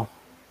hotel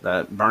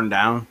that burned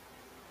down.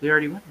 We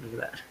already went into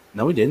that.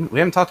 No, we didn't. We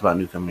haven't talked about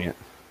Newcomb yet.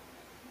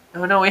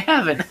 Oh, no, we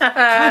haven't.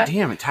 God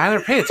damn it, Tyler.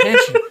 Pay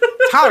attention.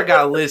 Tyler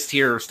got a list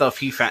here of stuff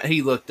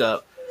he looked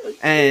up.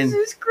 And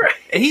Jesus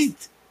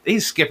Christ.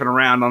 He's skipping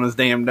around on his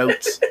damn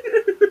notes.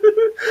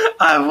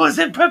 I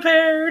wasn't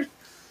prepared.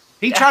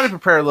 He tried to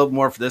prepare a little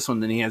more for this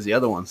one than he has the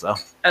other ones, though.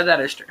 That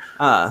is true.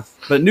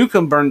 But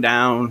Newcomb burned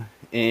down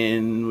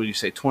in, what did you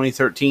say,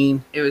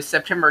 2013? It was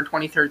September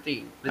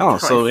 2013. Oh,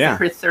 so yeah.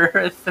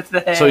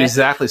 So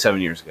exactly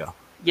 7 years ago.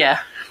 Yeah.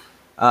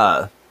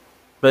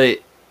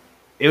 But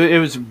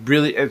it's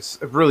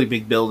a really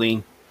big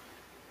building.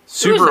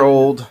 Super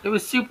old. It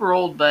was super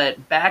old,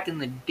 but back in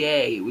the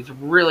day, it was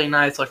really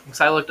nice looking,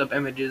 because I looked up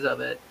images of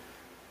it.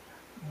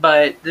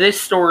 But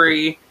this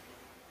story,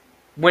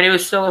 when it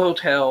was still a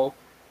hotel,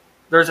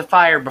 there was a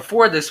fire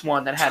before this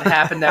one that had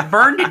happened that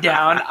burned it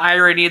down.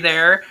 Irony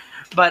there.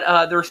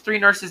 But there was 3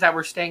 nurses that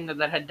were staying there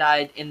that had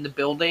died in the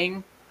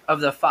building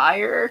of the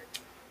fire.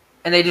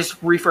 And they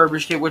just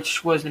refurbished it,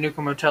 which was the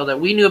Newcomb Hotel that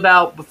we knew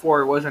about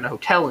before it wasn't a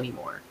hotel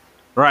anymore.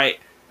 Right.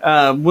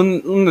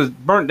 When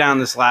it burnt down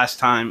this last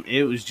time,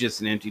 it was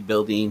just an empty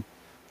building.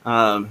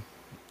 It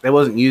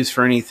wasn't used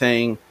for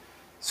anything.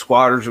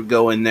 Squatters would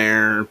go in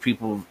there.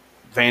 People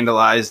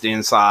vandalized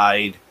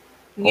inside.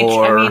 Which,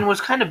 I mean,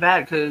 was kind of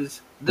bad because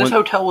this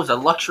hotel was a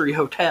luxury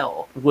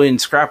hotel. When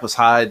scrap was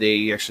high,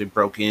 they actually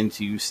broke in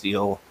to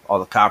steal all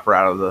the copper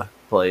out of the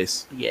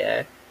place.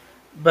 Yeah.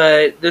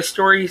 But the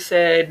story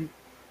said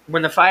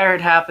when the fire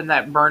had happened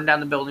that burned down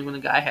the building, when the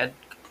guy had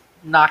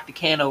knocked the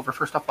can over.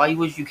 First off, why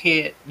would you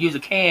can't use a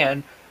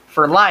can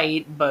for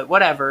light, but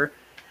whatever.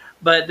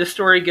 But the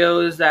story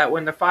goes that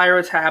when the fire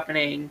was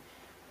happening,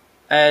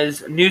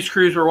 as news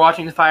crews were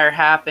watching the fire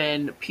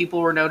happen, people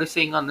were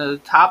noticing on the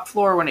top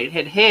floor when it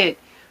had hit,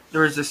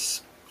 there was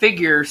this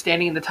figure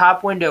standing in the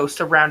top window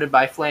surrounded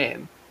by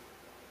flame.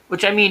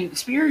 Which, I mean,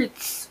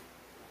 spirits,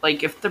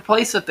 like, if the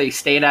place that they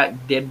stayed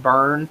at did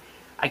burn,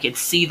 I could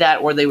see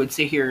that, or they would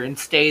sit here and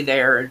stay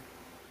there.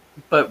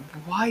 But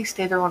why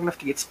stay there long enough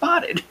to get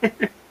spotted?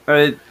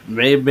 It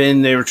may have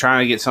been they were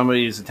trying to get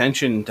somebody's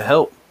attention to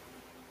help.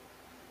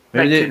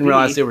 Maybe they didn't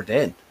realize they were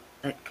dead.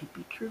 That could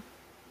be true.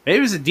 Maybe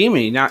it was a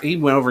demon. He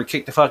went over and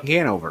kicked the fucking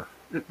can over.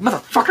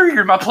 Motherfucker,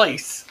 you're in my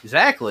place.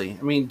 Exactly.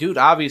 I mean, dude,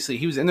 obviously,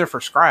 he was in there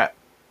for scrap.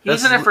 He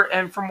was in there for,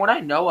 and from what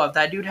I know of,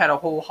 that dude had a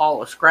whole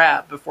haul of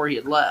scrap before he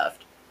had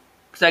left.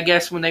 Because I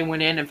guess when they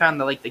went in and found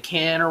the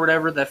can or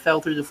whatever that fell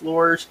through the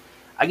floors,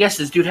 I guess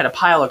this dude had a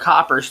pile of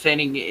copper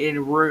standing in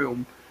a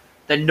room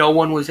that no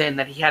one was in,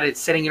 that he had it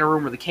sitting in a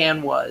room where the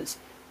can was.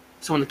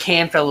 So when the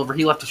can fell over,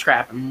 he left the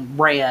scrap and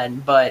ran.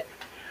 But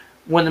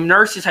when the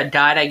nurses had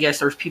died, I guess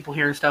there was people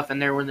hearing stuff in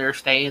there when they were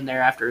staying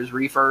there after it was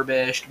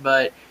refurbished.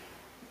 But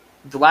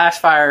the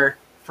last fire,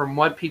 from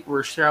what people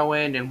were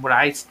showing and what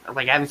I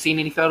haven't seen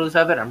any photos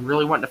of it. I'm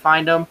really wanting to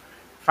find them,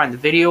 find the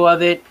video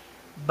of it.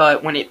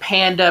 But when it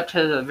panned up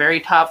to the very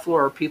top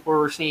floor, people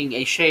were seeing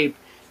a shape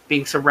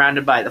being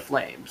surrounded by the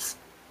flames.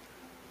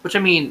 Which, I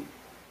mean,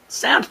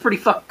 sounds pretty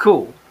fucking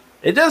cool.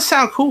 It does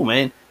sound cool,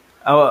 man.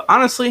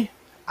 Honestly,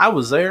 I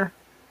was there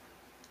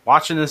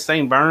watching this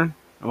thing burn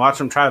and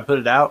watching them try to put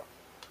it out,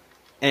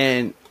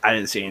 and I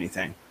didn't see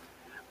anything.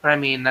 But I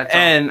mean,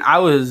 I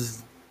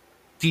was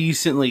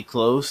decently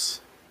close.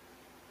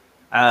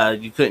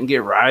 You couldn't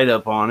get right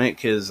up on it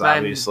because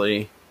police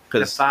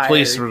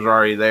was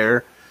already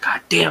there.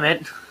 God damn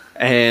it!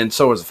 And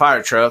so was the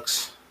fire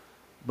trucks.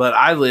 But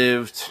I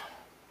lived,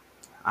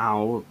 I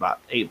don't know, about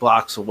 8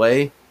 blocks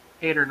away.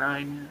 8 or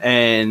 9. Yeah.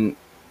 And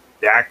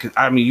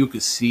you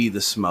could see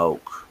the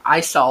smoke.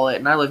 I saw it,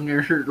 and I live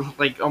near,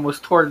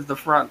 almost towards the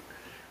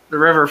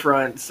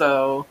riverfront.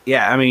 So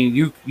yeah, I mean,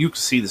 you could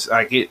see this.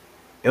 It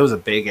was a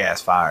big ass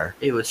fire.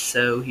 It was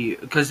so huge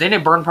because then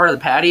it burned part of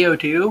the patio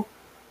too.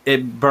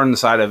 It burned the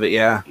side of it.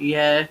 Yeah.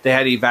 Yeah. They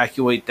had to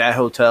evacuate that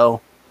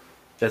hotel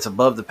that's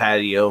above the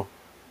patio.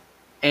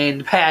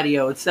 And the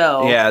patio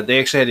itself. Yeah, they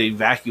actually had to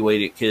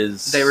evacuate it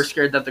because they were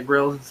scared that the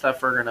grills and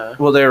stuff were gonna.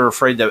 Well, they were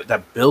afraid that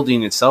that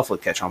building itself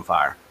would catch on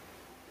fire.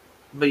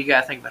 But you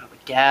gotta think about the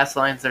gas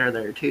lines that are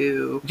there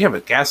too. Yeah,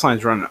 but gas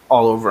lines run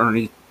all over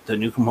underneath the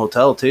Newcomb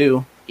Hotel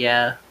too.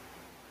 Yeah.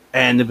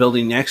 And the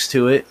building next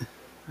to it.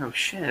 Oh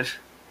shit.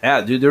 Yeah,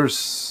 dude,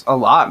 there's a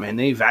lot, man.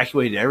 They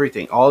evacuated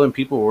everything. All them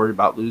people were worried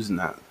about losing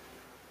that.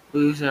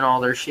 Losing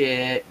all their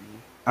shit.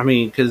 I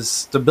mean,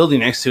 because the building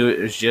next to it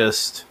is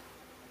just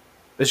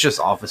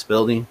office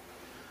building.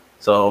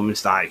 So I mean,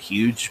 it's not a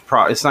huge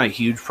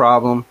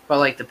problem.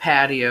 But the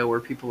patio where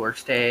people were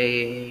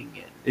staying.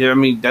 And yeah, I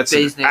mean that's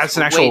an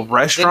actual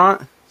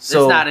restaurant. It's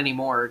not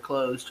anymore. It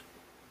closed.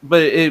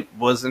 But it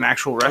was an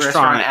actual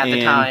restaurant at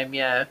the time.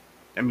 Yeah.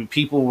 I mean,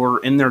 people were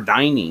in there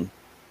dining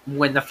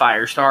when the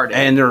fire started,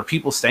 and there were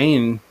people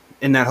staying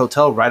in that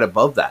hotel right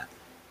above that.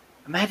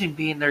 Imagine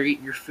being there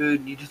eating your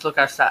food and you just look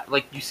outside,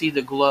 you see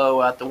the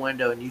glow out the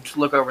window, and you just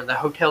look over and the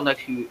hotel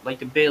next to you,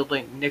 the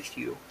building next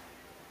to you,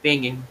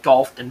 being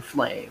engulfed in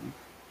flame.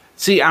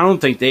 See, I don't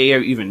think they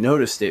even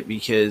noticed it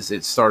because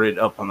it started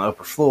up on the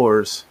upper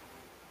floors.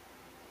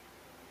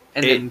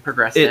 And then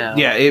progressed down.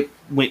 Yeah, it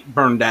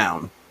burned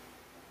down.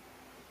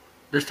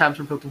 There's times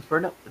when buildings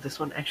burn up, but this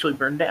one actually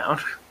burned down.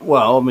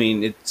 Well, I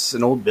mean, it's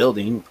an old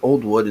building,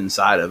 old wood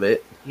inside of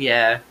it.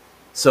 Yeah.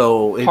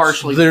 So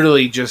it's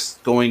literally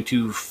just going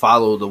to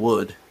follow the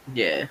wood.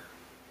 Yeah.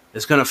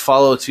 It's going to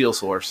follow its fuel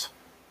source.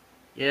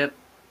 Yep.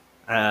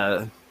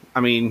 I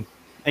mean,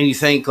 and you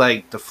think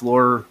the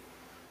floor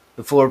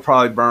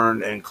probably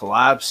burned and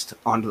collapsed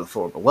onto the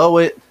floor below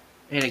it.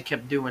 And it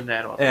kept doing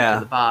that all the way to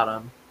the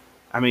bottom.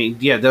 I mean,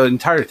 yeah, the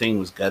entire thing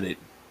was gutted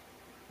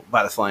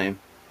by the flame.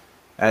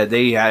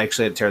 They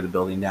actually had to tear the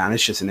building down.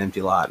 It's just an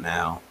empty lot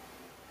now.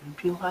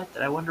 Empty lot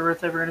that I wonder if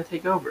they're ever going to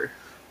take over.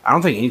 I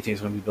don't think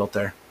anything's going to be built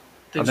there.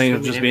 I think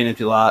it'll just be an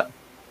empty lot.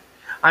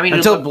 I mean,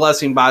 until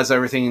Blessing buys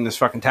everything in this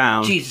fucking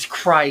town. Jesus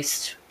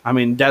Christ. I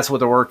mean, that's what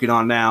they're working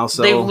on now.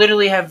 So they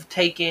literally have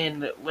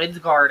taken Lynn's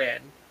Garden,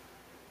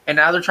 and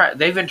now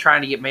they've been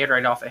trying to get made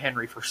right off of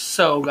Henry for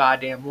so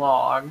goddamn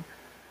long.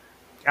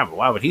 Yeah, but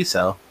why would he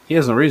sell? He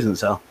has no reason to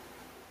sell.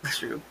 That's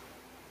true.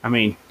 I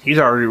mean, he's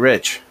already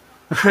rich.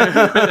 But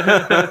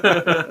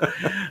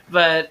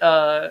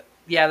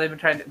yeah, they've been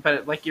trying to.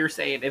 But like you're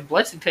saying, if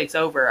Blessing takes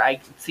over, I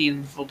can see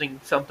them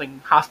building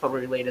something hospital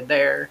related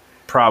there.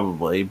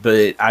 Probably,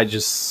 but I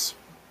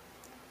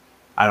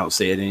don't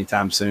see it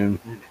anytime soon.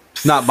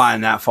 Not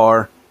buying that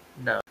far.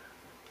 No.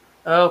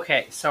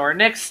 Okay, so our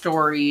next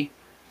story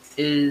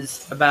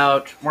is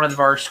about one of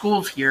our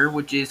schools here,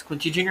 which is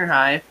Quincy Junior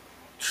High.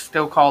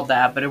 Still called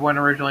that, but it wasn't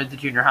originally the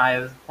junior high.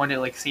 It was one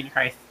of senior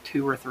high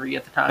 2 or 3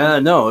 at the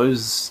time. No, it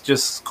was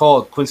just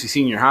called Quincy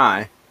Senior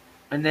High.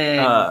 And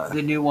then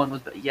the new one was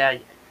yeah.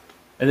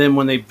 And then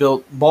when they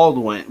built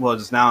Baldwin, well,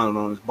 it's now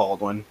known as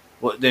Baldwin.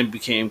 Well, it then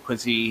became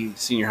Quincy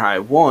Senior High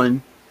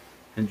 1,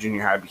 and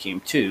Junior High became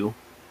 2.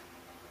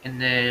 And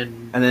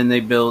then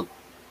they built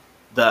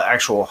the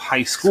actual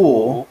high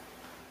school.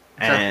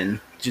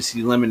 And just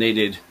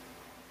eliminated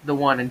the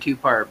 1 and 2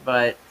 part,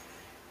 but.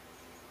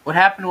 What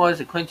happened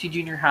was at Quincy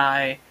Junior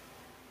High,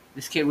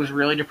 this kid was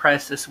really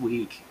depressed this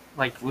week.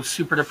 Was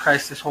super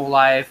depressed his whole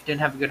life,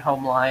 didn't have a good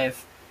home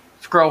life.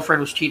 His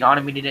girlfriend was cheating on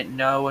him and he didn't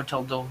know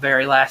until the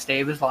very last day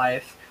of his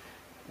life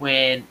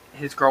when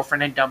his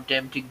girlfriend had dumped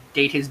him to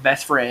date his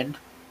best friend.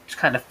 It's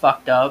kind of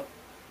fucked up.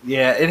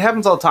 Yeah, it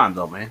happens all the time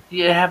though, man.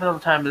 Yeah, it happens all the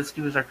time. This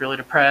dude was really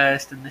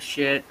depressed and this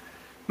shit.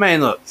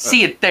 Man, look.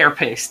 See a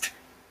therapist.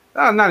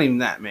 Not even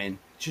that, man.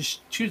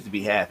 Just choose to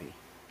be happy.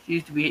 She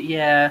used to be,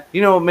 yeah.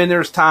 You know, man,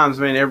 there's times,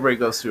 man, everybody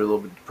goes through a little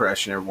bit of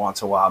depression every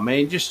once in a while.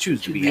 Man, just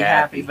choose to be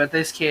happy. But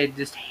this kid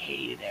just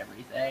hated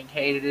everything,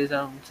 hated his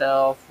own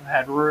self,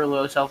 had real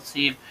low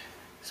self-esteem.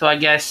 So I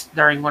guess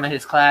during one of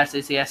his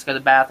classes, he has to go to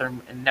the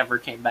bathroom and never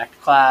came back to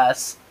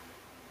class.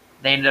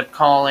 They ended up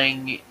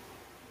calling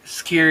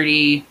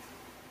security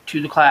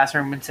to the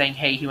classroom and saying,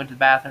 hey, he went to the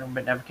bathroom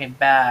but never came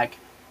back,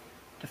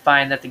 to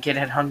find that the kid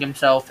had hung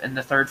himself in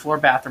the third floor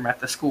bathroom at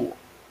the school.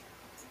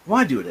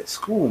 Why do it at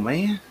school,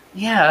 man?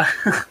 Yeah.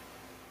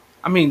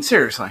 I mean,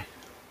 seriously.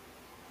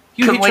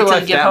 You Couldn't hate your wait till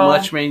life you get that home.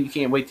 much, man, you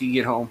can't wait till you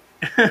get home.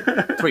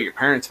 That's where your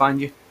parents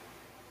find you.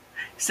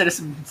 Instead of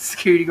some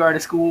security guard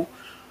at school.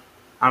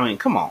 I mean,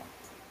 come on.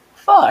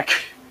 Fuck.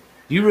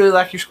 You really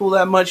like your school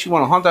that much? You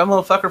want to haunt that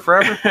motherfucker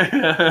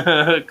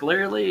forever?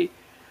 Clearly.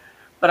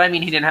 But I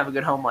mean, he didn't have a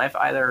good home life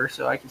either,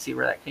 so I can see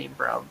where that came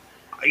from.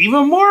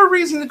 Even more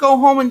reason to go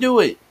home and do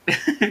it.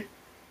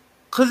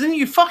 Because then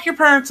you fuck your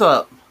parents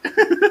up.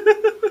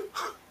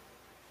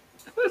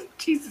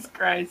 Jesus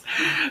Christ.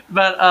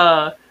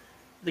 But,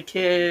 the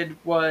kid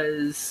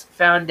was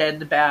found dead in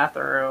the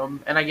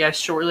bathroom, and I guess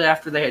shortly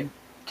after they had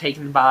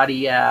taken the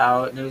body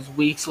out, and it was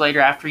weeks later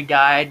after he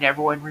died, and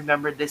everyone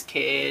remembered this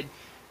kid,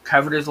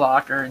 covered his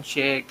locker and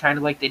shit, kind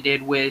of like they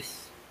did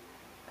with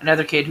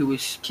another kid who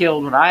was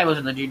killed when I was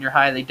in the junior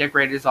high. They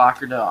decorated his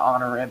locker to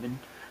honor him and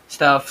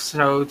stuff,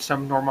 so it's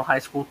some normal high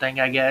school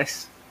thing, I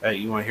guess. Hey,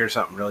 you want to hear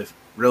something really,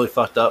 really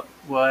fucked up?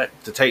 What?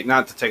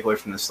 Not to take away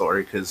from this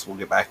story, because we'll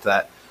get back to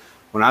that.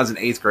 When I was in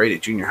 8th grade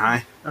at junior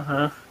high,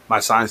 my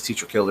science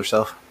teacher killed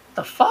herself.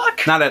 The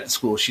fuck? Not at the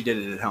school. She did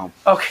it at home.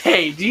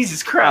 Okay,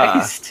 Jesus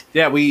Christ.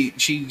 Yeah,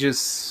 she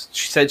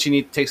said she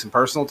needed to take some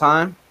personal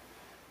time.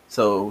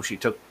 So she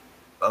took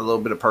a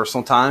little bit of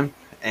personal time,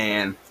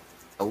 and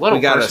we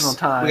got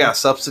a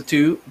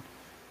substitute.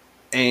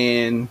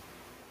 And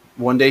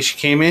one day she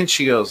came in,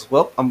 she goes,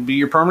 well, I'm going to be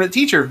your permanent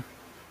teacher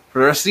for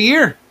the rest of the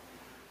year.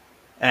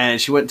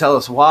 And she wouldn't tell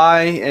us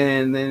why,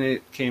 and then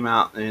it came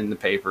out in the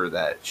paper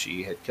that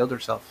she had killed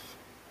herself.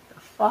 The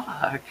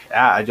fuck?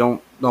 Yeah, I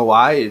don't know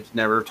why. It's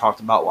never talked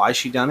about why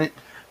she done it.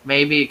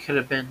 Maybe it could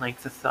have been like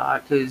the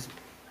thought, because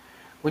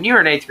when you were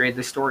in 8th grade,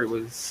 the story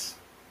was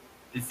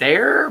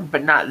there,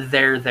 but not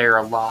there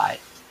a lot.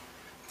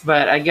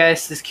 But I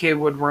guess this kid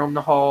would roam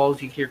the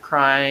halls, you'd hear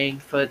crying,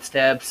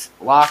 footsteps,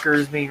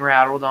 lockers being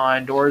rattled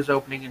on, doors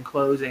opening and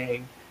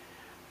closing.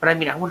 But I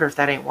mean, I wonder if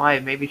that ain't why.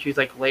 Maybe she was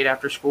like late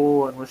after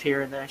school and was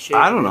hearing that shit.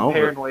 I don't know.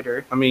 Paranoid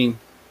her. I mean,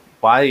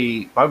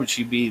 why would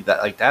she be that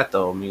like that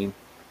though? I mean,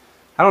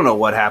 I don't know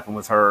what happened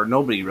with her.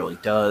 Nobody really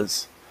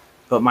does.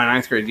 But my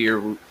 9th grade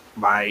year,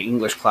 my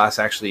English class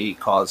actually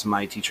caused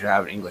my teacher to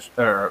have an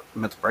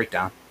mental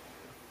breakdown.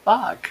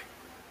 Fuck.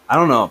 I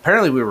don't know.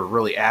 Apparently, we were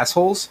really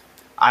assholes.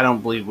 I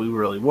don't believe we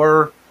really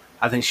were.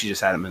 I think she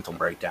just had a mental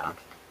breakdown.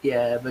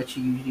 Yeah, but she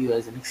used you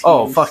as an excuse.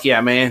 Oh, fuck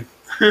yeah, man.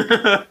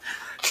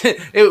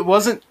 It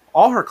wasn't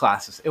all her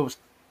classes. It was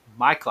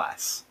my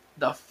class.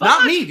 The fuck?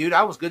 Not me, dude.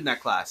 I was good in that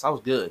class. I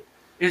was good.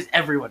 It was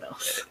everyone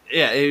else.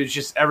 Yeah, it was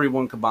just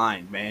everyone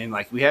combined, man.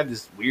 Like, we had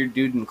this weird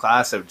dude in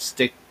class that would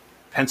stick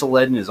pencil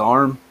lead in his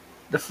arm.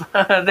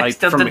 Like,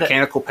 from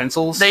mechanical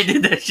pencils. They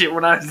did that shit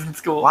when I was in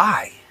school.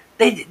 Why?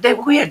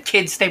 We had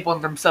kids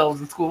stapling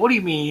themselves in school. What do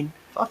you mean?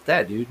 Fuck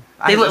that, dude.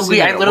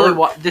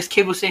 This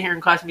kid was sitting here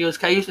in class and he goes,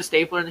 can I use the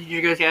stapler? And the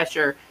teacher goes, yeah,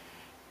 sure.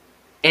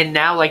 And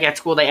now, like, at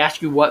school, they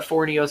ask you what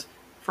for, and he goes,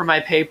 for my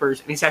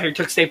papers. And he sat here,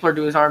 took stapler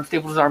to his arm,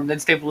 stapled his arm, then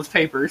stapled his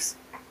papers.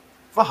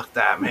 Fuck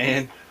that,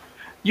 man.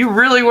 You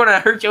really want to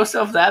hurt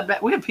yourself that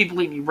bad? We had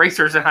people eating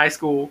erasers in high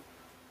school.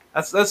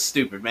 That's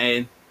stupid,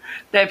 man.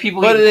 They had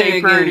people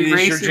eating paper and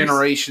erasers. It's your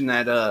generation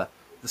that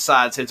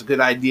decides it's a good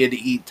idea to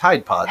eat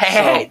Tide Pods.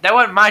 Hey, that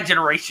wasn't my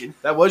generation.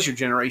 That was your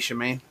generation,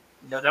 man.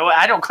 No,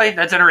 I don't claim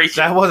that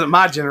generation. That wasn't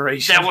my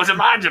generation. That wasn't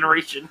my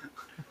generation.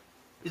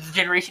 It's the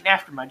generation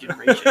after my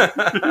generation.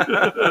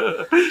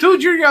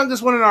 Dude, you're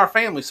youngest one in our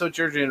family, so it's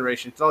your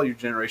generation. It's all your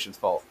generation's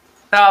fault.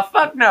 Oh,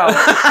 fuck no.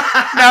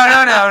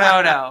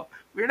 No.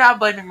 We're not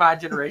blaming my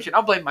generation.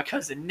 I'll blame my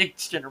cousin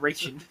Nick's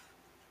generation.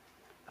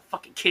 The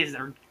fucking kids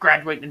that are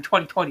graduating in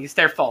 2020, it's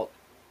their fault.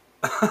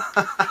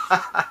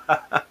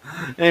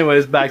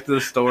 Anyways, back to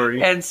the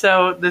story. And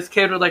so this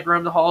kid would like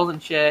roam the halls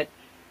and shit.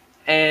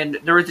 And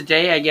there was a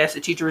day, I guess,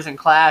 the teacher was in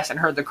class and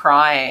heard the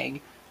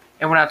crying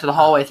and went out to the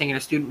hallway thinking a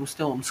student was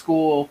still in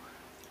school.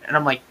 And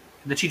I'm like,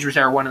 the teacher was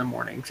there at 1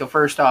 a.m. So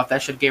first off,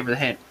 that should have gave her the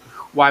hint.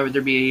 Why would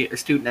there be a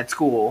student at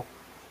school?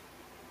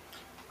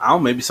 I don't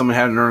know, maybe someone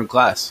had an earned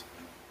class.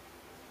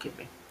 Could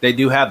be. They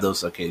do have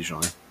those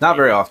occasionally. Not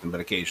very often,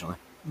 but occasionally.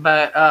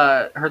 But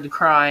heard the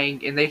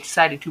crying, and they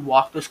decided to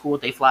walk to school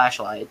with a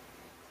flashlight.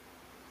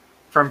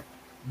 From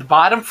the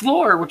bottom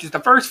floor, which is the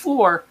first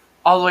floor,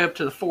 all the way up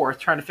to the 4th,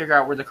 trying to figure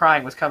out where the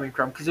crying was coming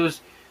from.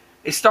 Because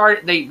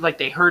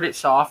they heard it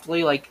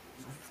softly, like,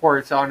 before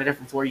it's on a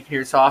different floor, you can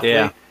hear it softly.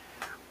 Yeah.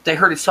 They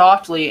heard it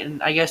softly,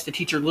 and I guess the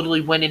teacher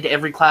literally went into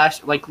every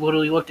class, like,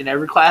 literally looked in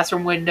every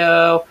classroom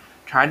window,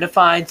 trying to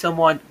find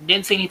someone.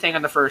 Didn't see anything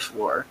on the first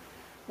floor.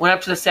 Went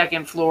up to the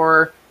 2nd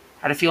floor,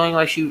 had a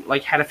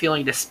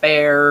feeling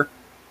despair,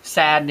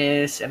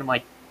 sadness. And I'm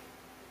like,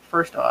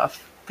 first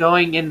off,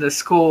 going into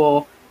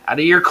school out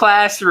of your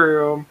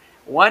classroom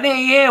 1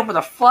 a.m. with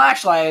a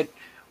flashlight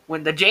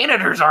when the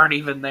janitors aren't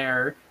even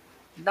there,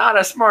 not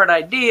a smart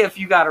idea if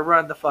you got to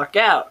run the fuck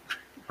out.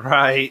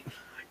 Right.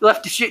 You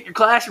left the shit in your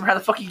classroom. How the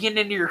fuck are you getting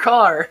into your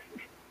car?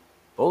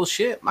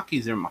 Bullshit. My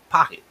keys are in my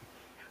pocket.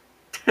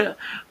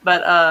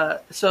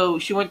 But so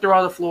she went through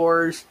all the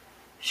floors.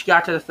 She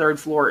got to the third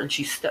floor, and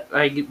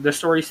the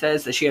story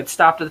says that she had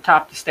stopped at the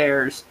top of the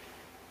stairs,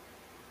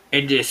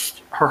 and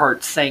just her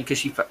heart sank because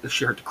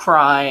she heard the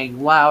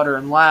crying louder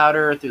and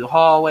louder through the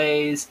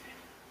hallways.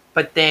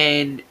 But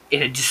then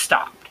it had just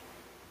stopped.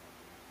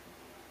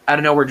 Out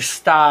of nowhere, just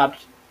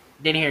stopped.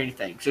 Didn't hear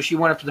anything. So she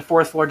went up to the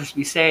fourth floor just to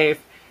be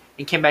safe,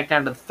 and came back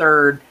down to the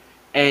third.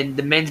 And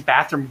the men's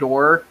bathroom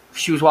door,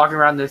 she was walking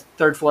around the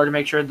third floor to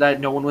make sure that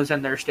no one was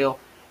in there still.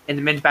 And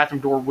the men's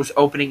bathroom door was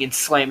opening and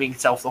slamming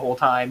itself the whole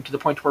time, to the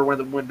point where one of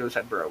the windows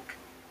had broke.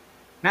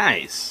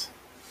 Nice.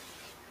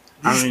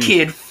 This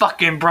kid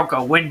fucking broke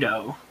a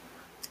window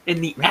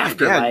in the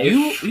afterlife.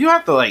 Yeah, you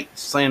have to like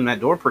slam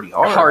that door pretty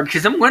hard. Hard,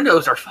 because them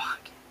windows are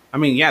fucked. I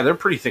mean, yeah, they're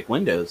pretty thick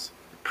windows.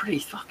 Pretty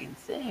fucking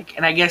thick.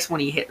 And I guess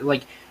when he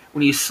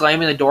was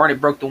slamming the door and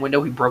it broke the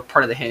window, he broke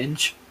part of the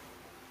hinge.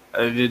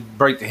 It did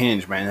break the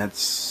hinge, man.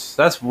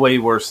 That's way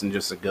worse than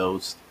just a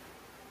ghost.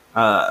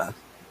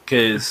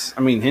 Because,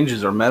 I mean,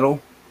 hinges are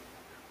metal.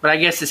 But I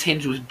guess this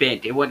hinge was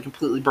bent. It wasn't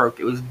completely broke.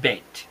 It was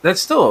bent.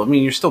 That's still, I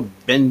mean, you're still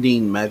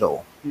bending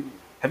metal.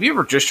 Have you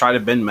ever just tried to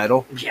bend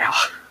metal? Yeah.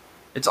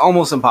 It's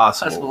almost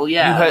impossible. Possible,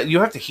 yeah. You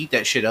have to heat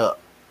that shit up.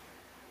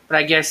 But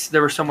I guess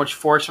there was so much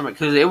force from it,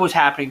 because it was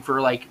happening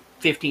for like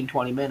 15,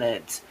 20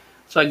 minutes.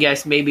 So I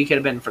guess maybe it could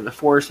have been from the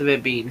force of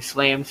it being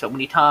slammed so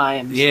many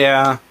times.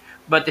 Yeah.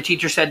 But the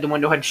teacher said the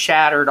window had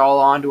shattered all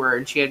onto her,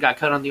 and she had got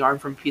cut on the arm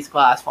from a piece of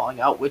glass falling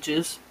out, which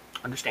is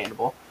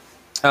understandable.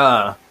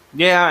 Yeah,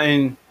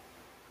 and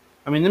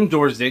I mean, them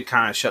doors did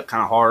kind of shut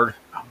kind of hard.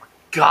 Oh my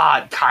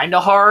god, kind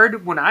of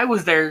hard. When I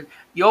was there,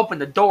 you open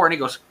the door and it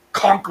goes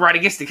conk right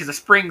against it because the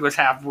spring was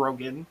half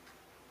broken.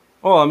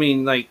 Well, I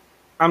mean, like,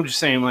 I'm just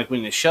saying, like,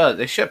 when they shut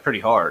pretty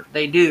hard.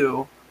 They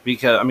do.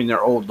 Because, I mean,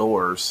 they're old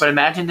doors. But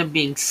imagine them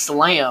being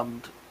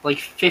slammed, like,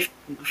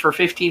 for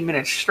 15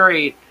 minutes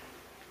straight.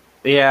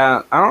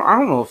 Yeah, I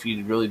don't know if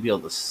you'd really be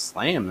able to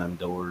slam them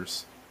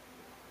doors.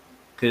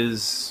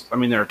 Because, I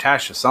mean, they're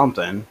attached to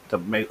something to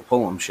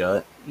pull them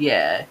shut.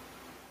 Yeah.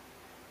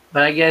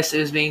 But I guess it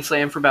was being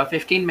slammed for about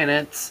 15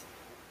 minutes.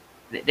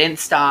 And it didn't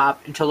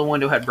stop until the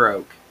window had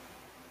broke.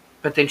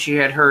 But then she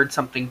had heard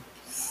something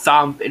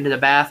thump into the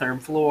bathroom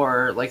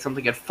floor, like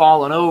something had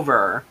fallen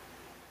over.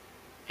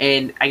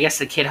 And I guess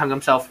the kid hung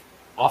himself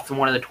off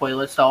one of the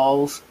toilet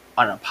stalls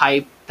on a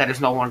pipe that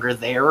is no longer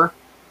there.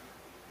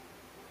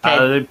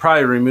 They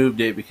probably removed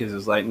it because it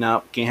was like,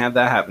 nope, can't have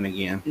that happen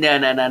again.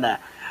 No.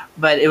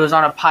 But it was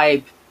on a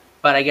pipe,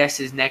 but I guess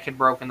his neck had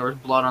broken. There was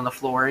blood on the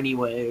floor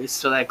anyways,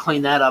 so they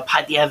cleaned that up,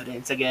 hide the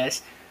evidence, I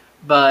guess.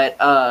 But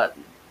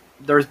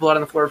there was blood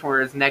on the floor from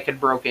where his neck had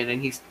broken,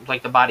 and he's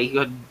like the body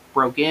had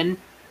broken,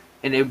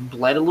 and it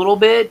bled a little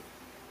bit.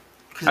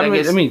 I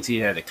mean, that means he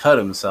had to cut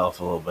himself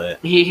a little bit.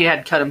 He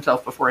had cut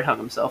himself before he hung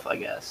himself, I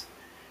guess.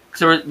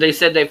 So they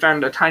said they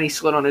found a tiny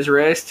slit on his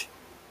wrist,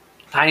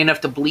 tiny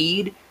enough to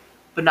bleed,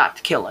 but not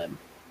to kill him.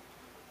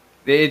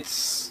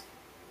 It's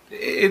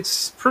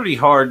pretty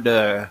hard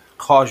to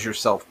cause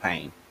yourself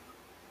pain.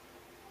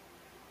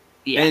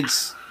 Yeah.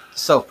 It's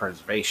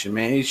self-preservation,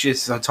 man.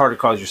 It's hard to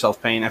cause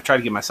yourself pain. I've tried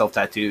to get myself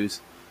tattoos.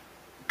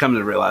 Come to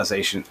the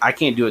realization, I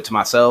can't do it to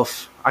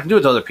myself. I can do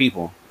it to other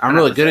people. I'm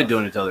really good at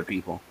doing it to other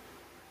people.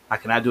 I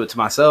cannot do it to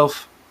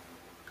myself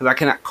because I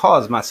cannot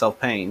cause myself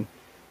pain.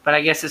 But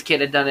I guess this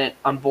kid had done it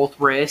on both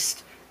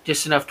wrists,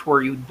 just enough to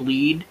where he would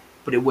bleed,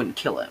 but it wouldn't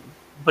kill him.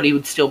 But he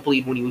would still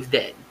bleed when he was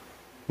dead.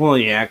 Well,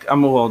 yeah,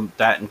 I'm well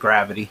that and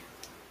gravity.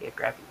 Yeah,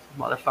 gravity,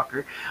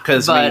 motherfucker.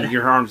 Because I mean,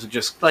 your arms would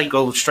just like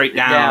go straight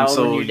down,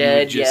 so when you're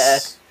dead.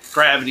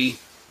 Gravity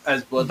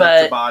as blood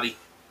left your body.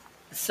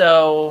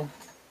 So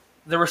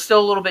there was still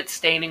a little bit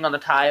staining on the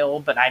tile,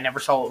 but I never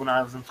saw it when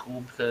I was in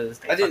school because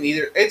I didn't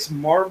either. It's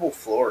marble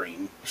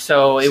flooring,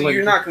 so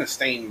you're not going to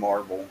stain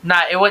marble.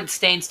 It wasn't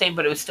stain,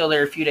 but it was still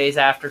there a few days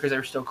after because they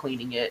were still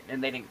cleaning it,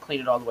 and they didn't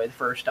clean it all the way the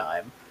first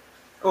time.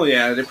 Oh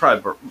yeah, they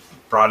probably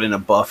brought in a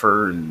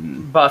buffer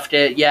and buffed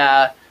it.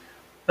 Yeah,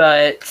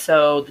 but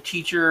so the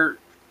teacher,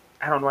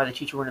 I don't know why the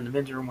teacher went in the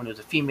men's room when it was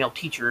a female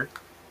teacher.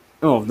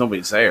 Oh, if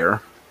nobody's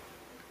there.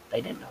 They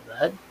didn't know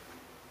that.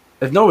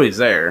 If nobody's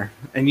there,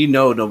 and you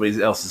know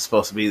nobody else is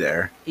supposed to be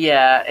there.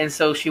 Yeah, and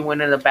so she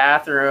went in the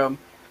bathroom.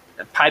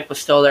 The pipe was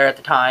still there at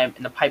the time,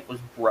 and the pipe was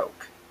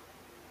broke.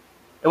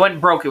 It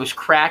wasn't broke, it was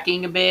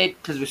cracking a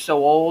bit because it was so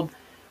old.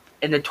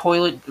 And the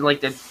toilet,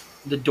 like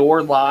the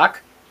door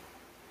lock,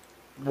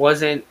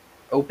 wasn't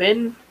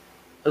open.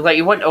 Like,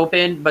 it wasn't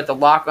open, but the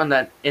lock on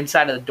the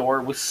inside of the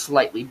door was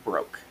slightly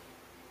broke.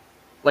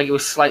 Like, it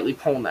was slightly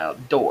pulling out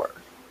the door.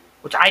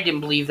 Which I didn't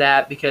believe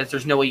that because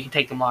there's no way you can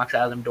take them locks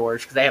out of them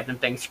doors because they have them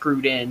things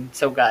screwed in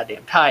so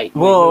goddamn tight.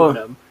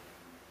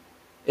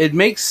 It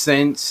makes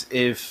sense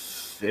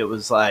if it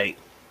was like,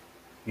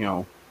 you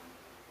know,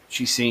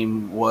 she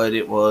seen what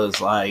it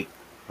was like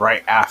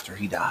right after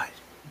he died.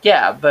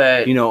 Yeah,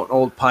 but You know, an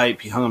old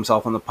pipe. He hung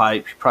himself on the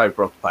pipe. He probably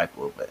broke the pipe a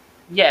little bit.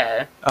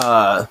 yeah,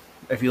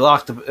 If you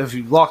locked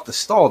the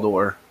stall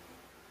door,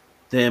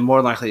 then more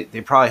than likely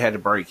they probably had to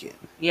break in.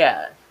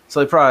 yeah, So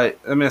they probably.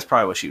 I mean, that's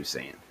probably what she was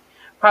saying.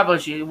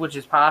 probably which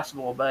is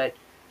possible. But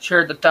she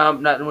heard the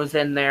thump, nothing was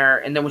in there,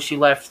 and then when she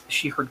left,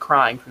 she heard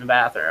crying from the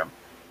bathroom,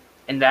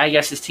 and I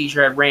guess his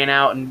teacher had ran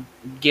out and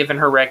given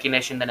her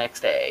recognition the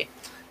next day.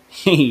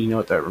 You know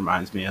what that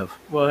reminds me of?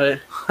 What?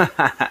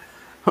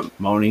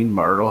 Moaning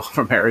Myrtle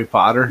from Harry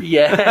Potter.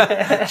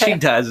 Yeah. She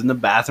dies in the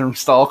bathroom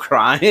stall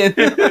crying.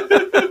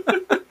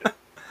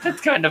 That's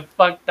kind of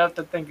fucked up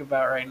to think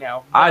about right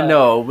now. I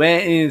know,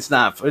 man. It's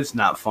not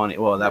funny.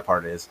 Well, that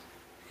part is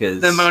because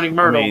The Moaning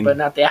Myrtle, but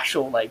not the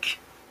actual like.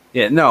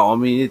 Yeah, no. I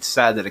mean, it's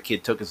sad that a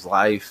kid took his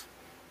life.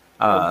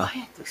 Why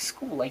at the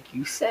school, like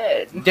you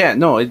said? Yeah,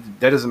 no,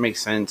 that doesn't make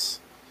sense.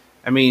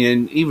 I mean,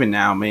 and even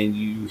now, man,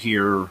 you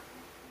hear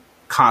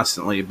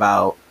constantly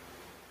about,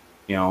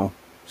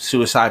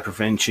 suicide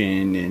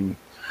prevention and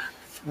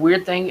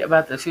Weird thing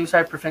about the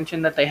suicide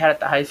prevention that they had at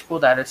the high school,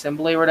 that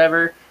assembly or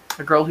whatever,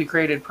 the girl who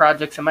created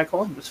Project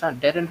Semicolon was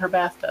found dead in her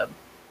bathtub.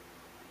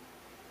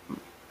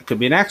 it could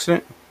be an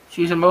accident.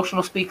 She was an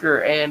emotional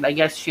speaker, and I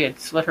guess she had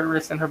slit her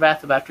wrist in her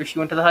bathtub after she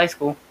went to the high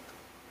school.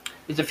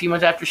 It was a few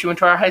months after she went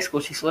to our high school.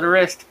 She slit her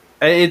wrist.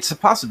 It's a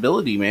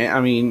possibility, man.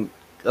 I mean,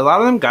 a lot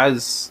of them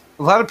guys,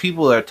 a lot of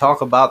people that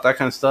talk about that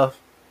kind of stuff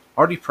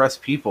are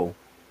depressed people.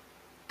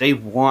 They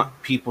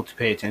want people to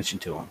pay attention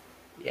to them.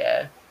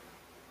 Yeah.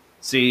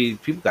 See,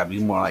 people got to be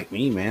more like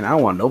me, man. I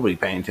don't want nobody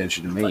paying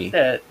attention to me. Like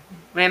that.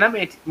 Man,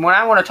 when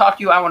I want to talk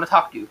to you, I want to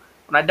talk to you.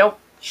 When I don't,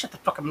 shut the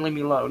fuck up and leave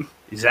me alone.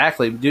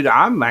 Exactly. Dude,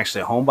 I'm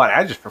actually a homebody.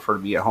 I just prefer to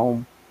be at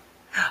home.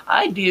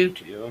 I do,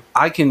 too.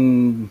 I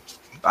can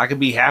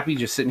be happy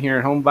just sitting here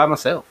at home by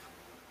myself.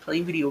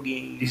 Playing video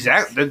games.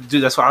 Exactly.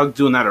 Dude, that's why I was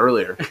doing that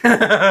earlier.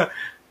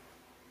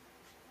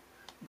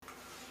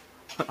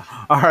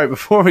 All right,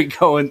 before we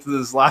go into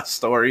this last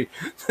story,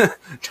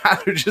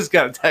 Tyler just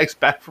got a text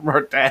back from our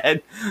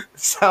dad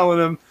telling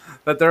him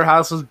that their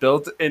house was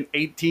built in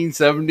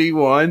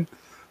 1871.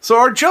 So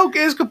our joke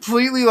is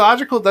completely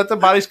logical that the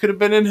bodies could have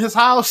been in his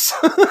house.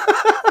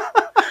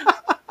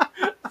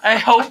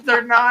 I hope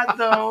they're not,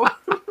 though.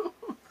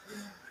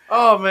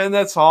 Oh, man,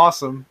 that's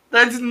awesome.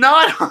 That's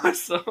not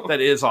awesome.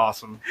 That is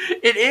awesome.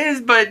 It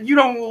is, but you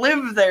don't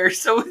live there,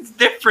 so it's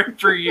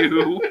different for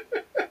you.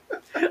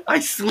 I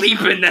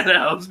sleep in that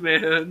house,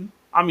 man.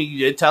 I mean, you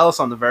did tell us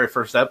on the very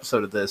first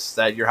episode of this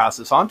that your house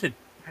is haunted.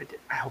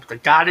 I hope to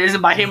God it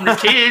isn't by him and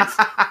his kids.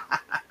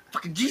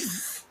 Fucking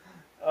Jesus.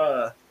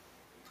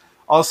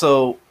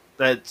 Also,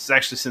 that's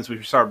actually, since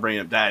we started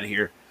bringing up Dad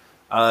here,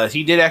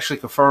 he did actually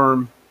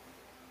confirm,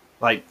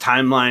 like,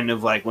 timeline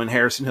of, like, when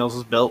Harrison Hills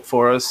was built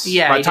for us.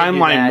 Yeah, my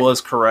timeline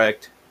was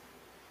correct.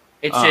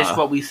 It's just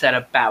what we said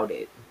about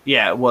it.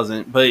 Yeah, it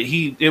wasn't. But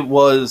it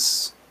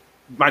was...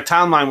 My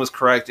timeline was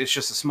correct. It's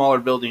just the smaller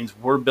buildings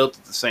were built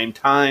at the same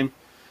time.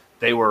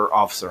 They were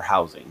officer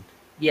housing.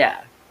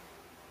 Yeah.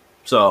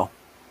 So,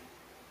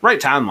 right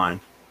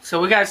timeline.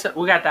 So we got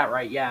that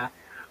right, yeah.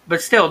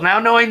 But still, now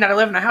knowing that I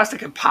live in a house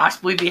that could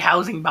possibly be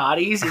housing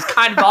bodies is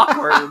kind of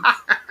awkward.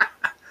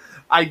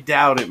 I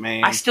doubt it,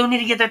 man. I still need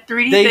to get that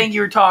 3D thing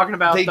you were talking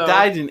about, They though.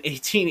 died in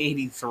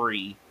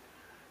 1883.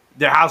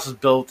 Their house was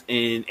built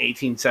in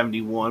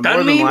 1871. Doesn't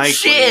More than mean likely,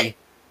 shit.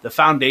 the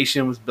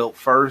foundation was built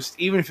first.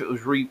 Even if it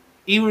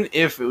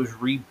was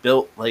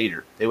rebuilt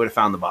later, they would have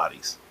found the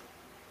bodies.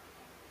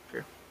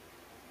 True.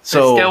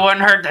 So it still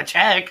wouldn't hurt to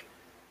check.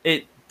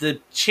 The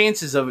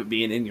chances of it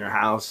being in your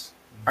house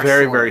Are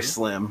very, slim. very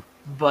slim.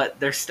 But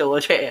there's still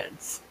a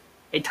chance.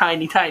 A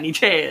tiny, tiny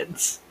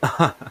chance.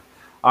 All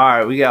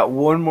right, we got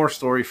one more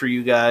story for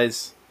you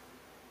guys.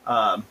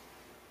 The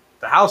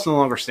house no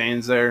longer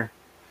stands there.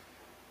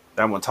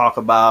 That I'm going to talk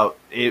about.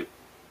 It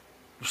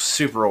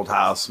super old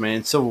house,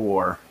 man. Civil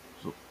War.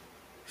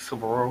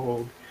 Super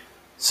old.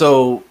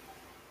 So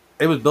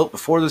it was built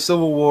before the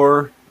Civil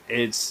War.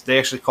 They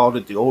actually called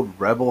it the Old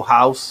Rebel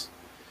House.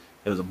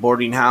 It was a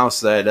boarding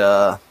house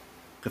that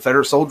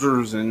Confederate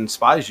soldiers and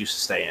spies used to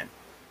stay in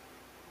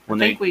when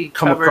they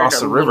come across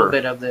the river. A little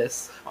bit of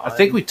this. I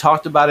think we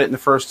talked about it in the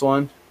first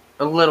one.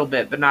 A little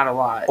bit, but not a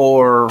lot.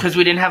 Or because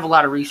we didn't have a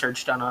lot of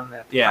research done on it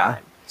at the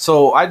time.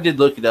 So I did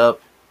look it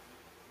up.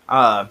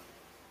 Like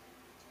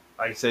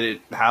I said,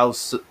 it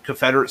housed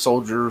Confederate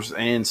soldiers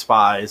and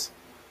spies.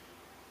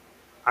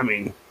 I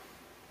mean,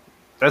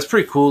 that's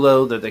pretty cool,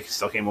 though, that they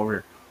still came over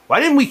here. Why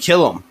didn't we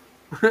kill them?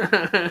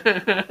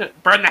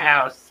 Burn the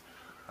house.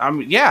 I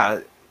mean,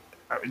 yeah,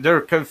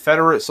 they're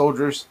Confederate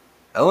soldiers.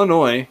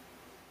 Illinois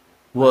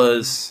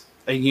was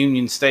a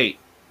Union state.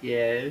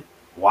 Yeah.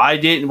 Why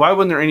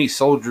wasn't there any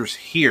soldiers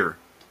here?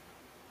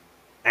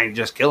 And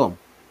just kill them.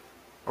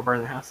 Or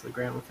burn the house to the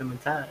ground with them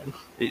inside.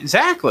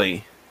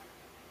 Exactly.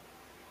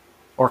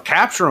 Or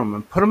capture them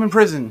and put them in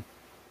prison.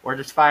 Or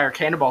just fire a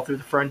cannonball through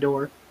the front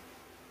door.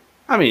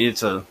 I mean,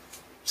 it's a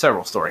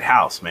several-story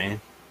house,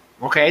 man.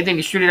 Okay, then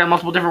you shoot it on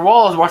multiple different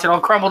walls, watch it all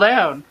crumble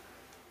down.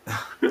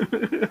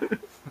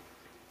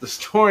 the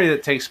story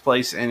that takes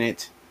place in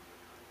it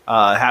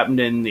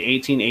happened in the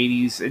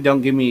 1880s. It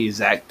don't give me the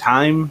exact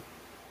time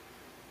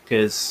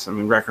because I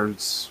mean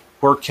records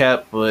were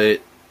kept,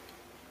 but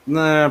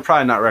nah,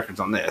 probably not records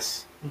on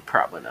this.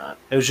 Probably not.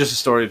 It was just a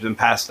story that's been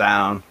passed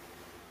down.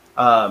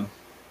 Um,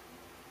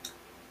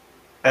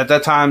 at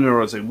that time, there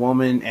was a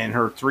woman and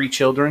her 3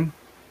 children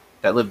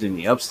that lived in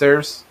the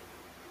upstairs.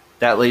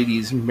 That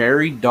lady's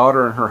married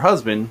daughter and her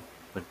husband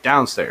lived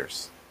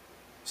downstairs.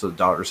 So the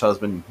daughter's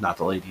husband, not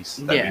the lady's.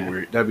 That'd be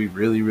weird. That'd be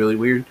really, really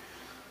weird.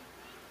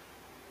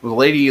 Well, the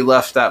lady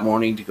left that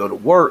morning to go to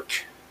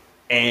work,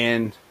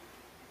 and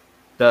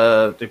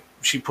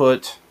she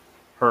put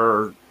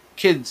her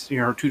kids,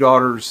 her 2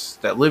 daughters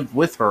that lived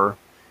with her,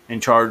 in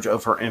charge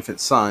of her infant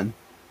son.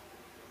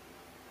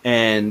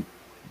 And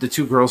the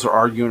 2 girls are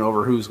arguing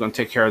over who's going to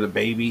take care of the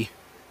baby.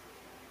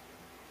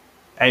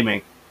 Hey,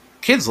 man,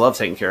 kids love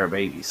taking care of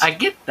babies. I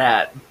get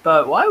that,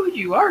 but why would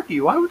you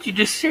argue? Why would you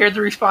just share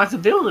the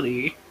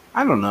responsibility?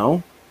 I don't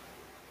know.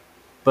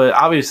 But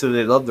obviously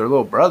they love their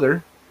little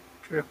brother.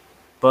 True.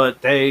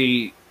 But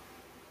they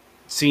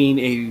seen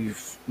a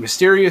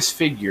mysterious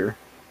figure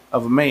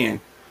of a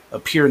man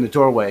appear in the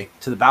doorway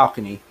to the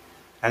balcony,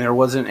 and there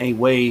wasn't a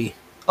way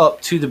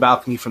up to the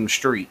balcony from the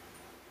street.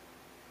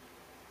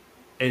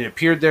 It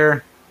appeared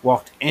there,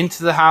 walked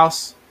into the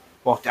house,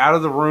 walked out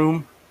of the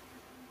room,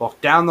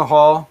 walked down the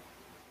hall,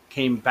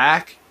 came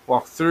back,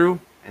 walked through,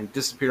 and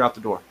disappeared out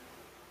the door.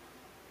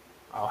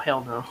 Oh,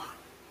 hell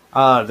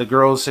no. The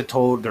girls had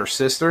told their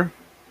sister,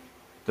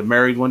 the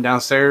married one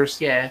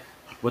downstairs,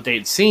 what they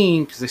had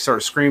seen, because they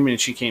started screaming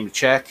and she came to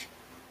check.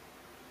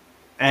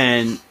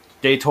 And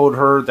they told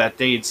her that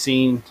they had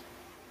seen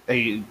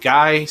a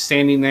guy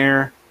standing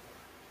there,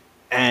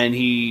 and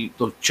he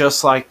looked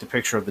just like the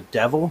picture of the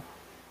devil.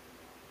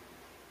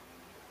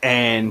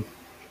 And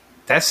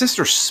that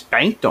sister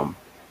spanked him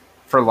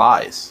for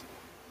lies.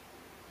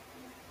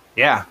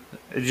 Yeah,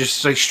 it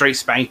just like straight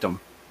spanked him.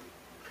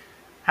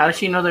 How does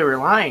she know they were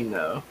lying,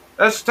 though?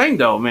 That's the thing,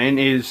 though, man,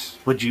 is,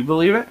 would you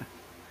believe it?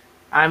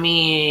 I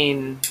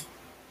mean,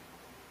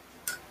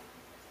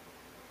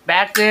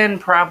 back then,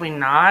 probably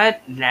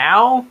not.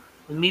 Now,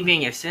 with me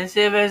being as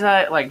sensitive as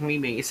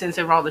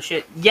and all the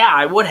shit, yeah,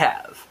 I would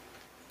have.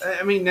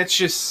 I mean,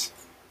 that's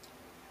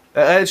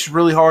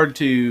really hard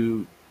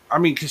to, I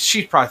mean, because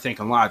she's probably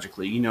thinking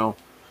logically,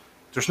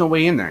 there's no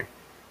way in there.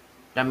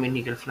 I mean,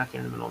 he could have snuck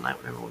in the middle of the night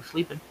when everyone was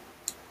sleeping.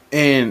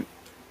 And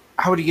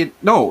how would he get,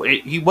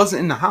 he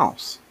wasn't in the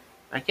house.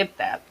 I get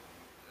that.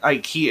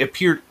 Like, he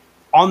appeared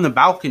on the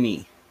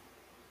balcony.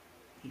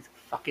 He's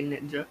a fucking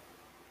ninja.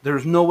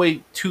 There's no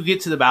way to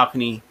get to the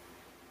balcony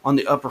on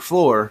the upper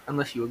floor.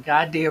 Unless you a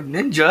goddamn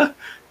ninja.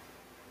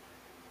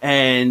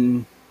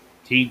 And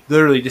he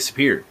literally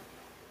disappeared.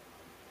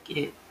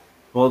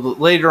 Well,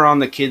 later on,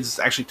 the kids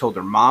actually told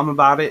their mom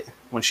about it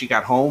when she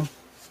got home.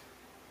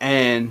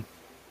 And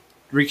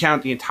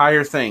recounted the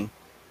entire thing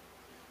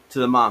to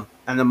the mom.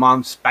 And the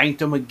mom spanked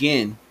them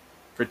again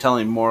for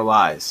telling more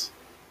lies.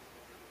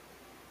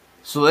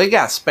 So they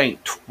got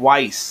spanked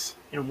twice.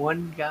 In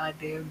one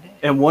goddamn day.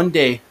 And one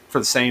day for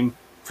the same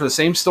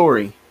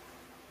story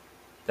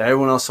that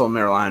everyone else told them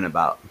they were lying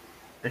about.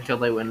 Until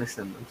they witnessed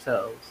them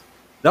themselves.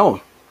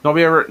 No.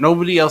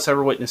 Nobody else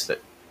ever witnessed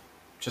it.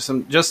 Just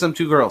them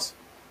 2 girls.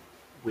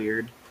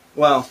 Weird.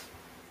 Well,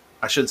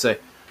 I should say,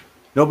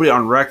 nobody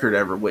on record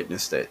ever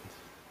witnessed it.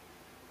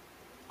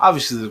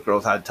 Obviously, the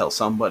girls had to tell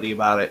somebody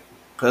about it,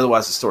 because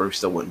otherwise the story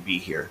still wouldn't be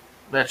here.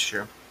 That's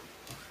true.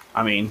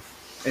 I mean,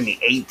 in the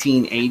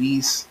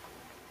 1880s,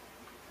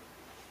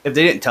 if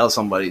they didn't tell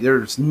somebody,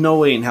 there's no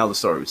way in hell the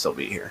story would still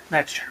be here.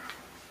 That's true.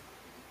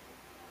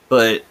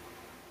 But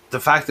the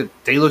fact that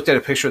they looked at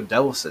a picture of the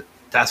devil and said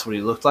that's what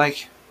he looked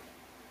like,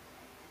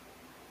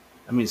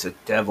 that means the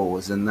devil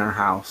was in their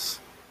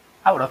house.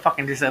 I would have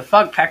fucking just said,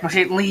 fuck, pack my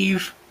shit and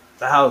leave.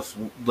 The house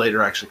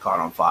later actually caught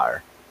on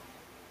fire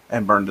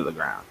and burned to the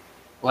ground.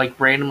 Like,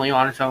 randomly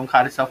on its own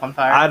caught itself on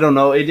fire? I don't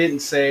know. It didn't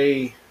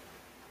say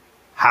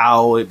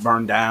how it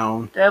burned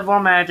down. Devil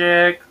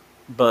magic.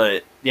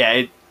 But,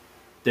 yeah,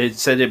 they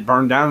said it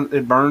burned down.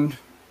 It burned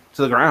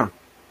to the ground.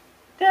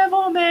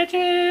 Devil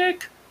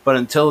magic. But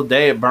until the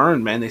day it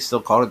burned, man, they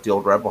still called it the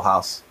old rebel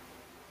house.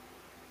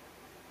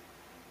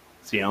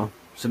 So,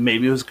 so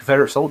maybe it was a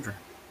Confederate soldier.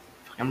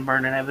 Fucking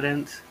burning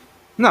evidence?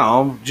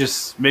 No,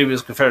 just maybe it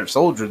was a Confederate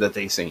soldier that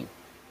they seen.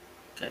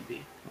 Could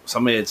be.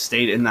 Somebody had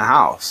stayed in the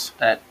house.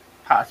 That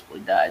possibly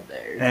died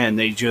there. And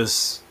they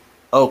just,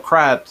 oh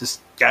crap, this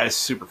guy's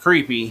super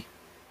creepy.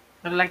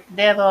 Look like the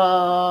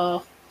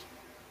devil.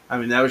 I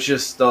mean, that was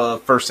just the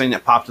first thing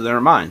that popped to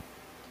their mind.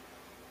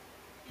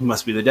 He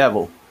must be the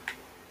devil.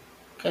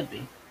 Could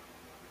be.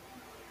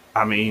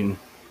 I mean,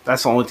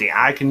 that's the only thing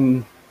I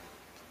can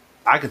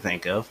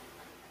think of.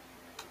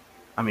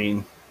 I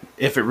mean,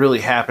 if it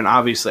really happened,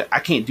 obviously, I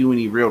can't do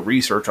any real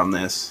research on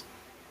this.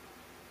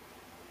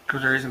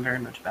 Because there isn't very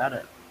much about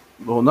it.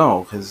 Well,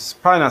 no, because it's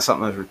probably not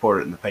something that's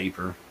reported in the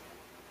paper.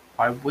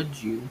 Why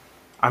would you?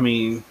 I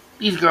mean...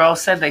 These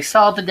girls said they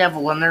saw the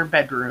devil in their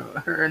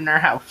bedroom, or in their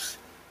house.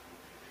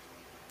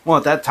 Well,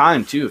 at that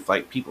time too, if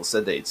like people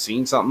said they'd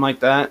seen something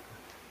like that,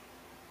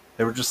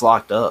 they were just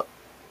locked up.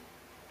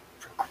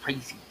 For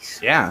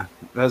crazies. Yeah,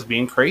 that was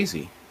being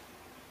crazy.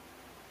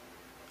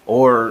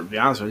 Or, to be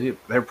honest with you,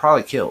 they were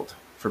probably killed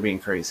for being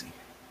crazy.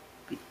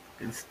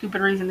 The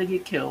stupid reason to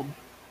get killed.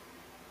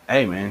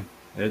 Hey, man,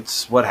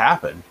 it's what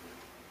happened.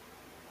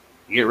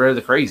 You get rid of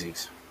the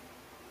crazies.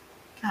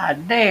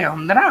 God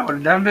damn, then I would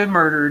have done been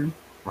murdered.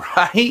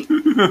 Right?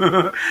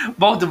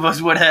 Both of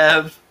us would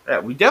have. Yeah,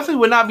 we definitely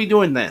would not be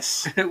doing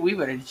this. We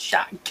would have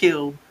shot and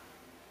killed.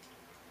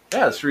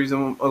 Yeah, that's the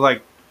reason,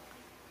 like,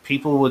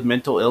 people with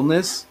mental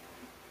illness,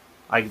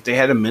 like, if they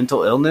had a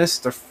mental illness,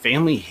 their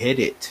family hid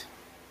it.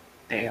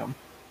 Damn.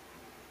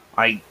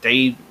 Like,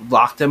 they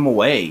locked them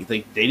away.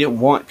 They didn't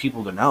want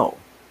people to know.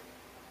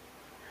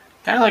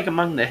 Kind of like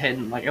Among the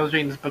Hidden. Like, I was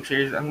reading this book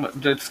series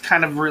that's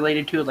kind of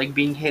related to it, like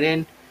being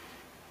hidden.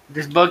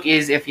 This book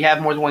is if you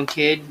have more than one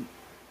kid,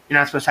 you're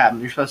not supposed to have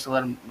them. You're supposed to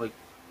let them, like,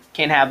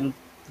 can't have them,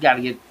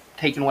 gotta get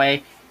taken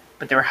away.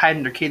 But they were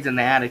hiding their kids in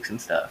the attics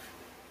and stuff.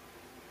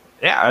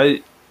 Yeah,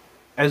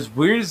 as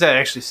weird as that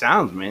actually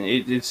sounds, man,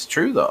 it's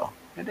true, though.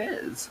 It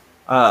is.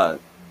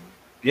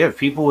 Yeah,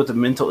 people with a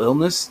mental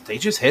illness, they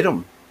just hid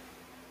them.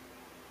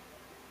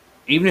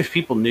 Even if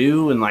people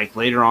knew and, like,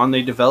 later on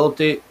they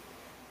developed it,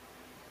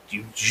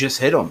 you just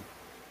hid them.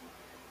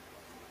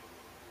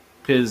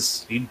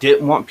 Because you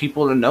didn't want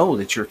people to know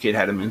that your kid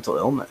had a mental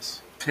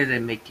illness. Because they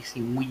make you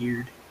seem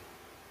weird.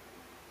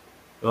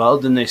 Well,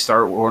 then they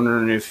start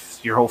wondering if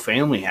your whole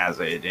family has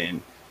it.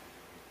 And,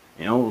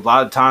 you know, a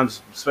lot of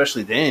times,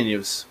 especially then, it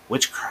was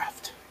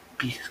witchcraft.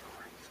 Jesus Christ.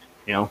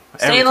 You know,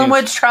 Salem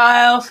witch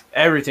trials.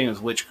 Everything was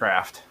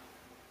witchcraft.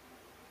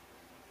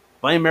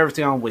 Blame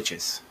everything on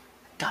witches.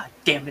 God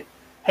damn it.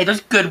 Hey,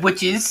 there's good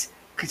witches.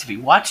 Because if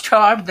you watch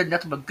Charmed, they're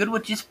nothing but good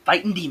witches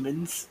fighting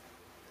demons.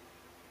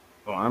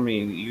 Well, I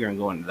mean, you're going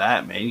to go into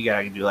that, man. You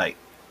got to do, like,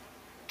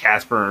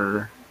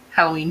 Casper.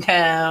 Halloween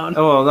Town.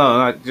 Oh,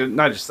 no,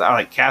 not just that.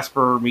 Like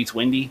Casper meets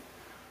Wendy.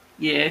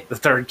 Yeah. The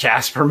third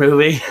Casper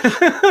movie.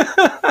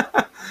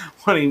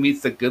 When he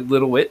meets the good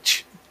little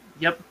witch.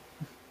 Yep.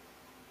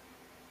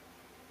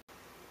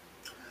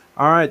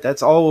 All right,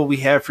 that's all we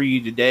have for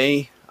you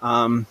today.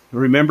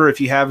 Remember,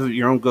 if you have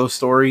your own ghost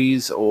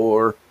stories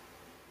or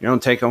your own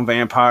take on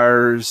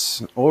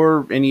vampires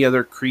or any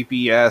other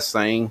creepy ass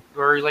thing,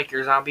 Or like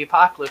your zombie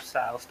apocalypse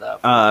style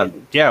stuff.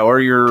 yeah, or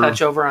your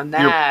touch over on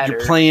that.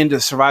 Your plan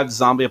to survive the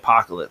zombie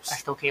apocalypse. I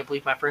still can't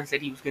believe my friend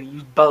said he was going to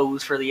use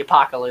bows for the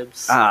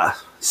apocalypse.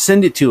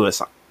 Send it to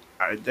us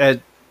at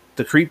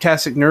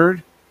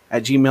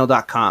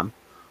thecreeptasticnerd@gmail.com.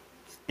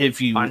 If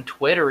you on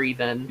Twitter,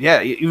 even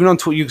even on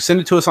Twitter, you can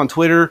send it to us on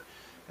Twitter,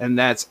 and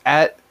that's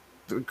at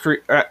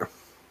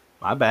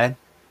my bad,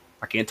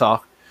 I can't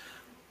talk.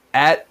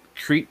 At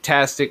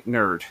Creeptastic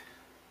Nerd.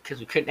 Because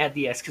we couldn't add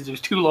the S because it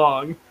was too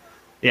long.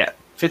 Yeah,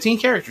 15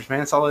 characters, man.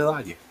 That's all they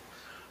allowed you.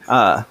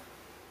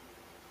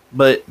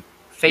 But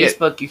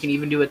Facebook, you can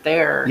even do it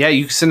there. Yeah,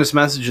 you can send us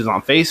messages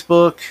on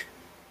Facebook.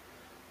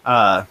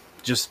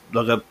 Just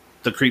look up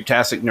the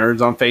Creeptastic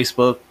Nerds on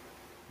Facebook.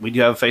 We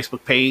do have a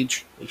Facebook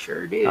page. We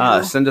sure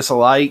do. Send us a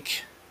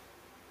like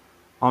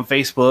on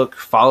Facebook.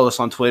 Follow us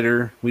on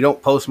Twitter. We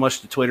don't post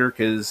much to Twitter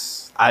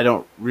because I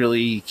don't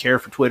really care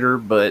for Twitter,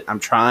 but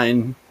I'm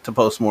trying to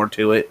post more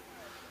to it.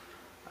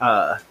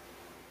 But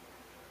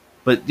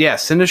yeah,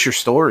 send us your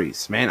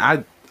stories, man.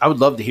 I would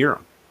love to hear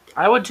them.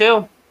 I would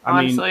too.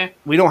 Honestly, I mean,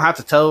 we don't have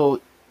to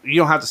tell. You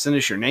don't have to send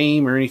us your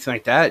name or anything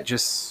like that.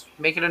 Just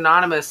make it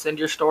anonymous. Send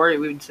your story.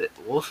 We'll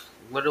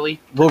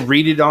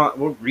read it on.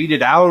 We'll read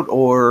it out,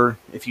 or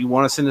if you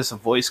want to send us a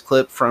voice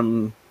clip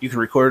from, you can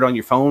record it on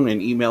your phone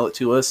and email it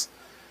to us,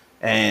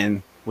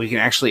 and we can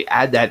actually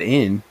add that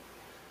in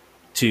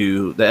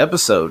to the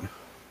episode.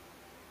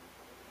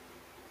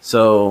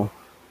 So,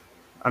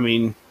 I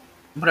mean,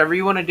 whatever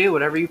you want to do,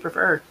 whatever you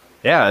prefer.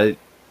 Yeah,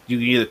 you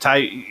can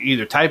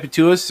either type it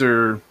to us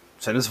or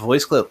send us a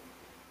voice clip.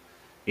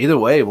 Either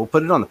way, we'll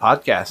put it on the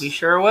podcast. We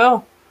sure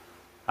will.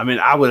 I mean,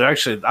 I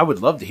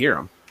would love to hear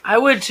them. I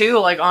would too.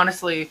 Like,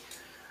 honestly,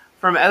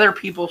 from other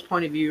people's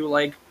point of view,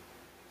 like,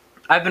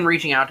 I've been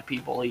reaching out to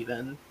people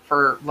even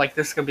for, like,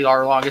 this is going to be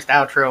our longest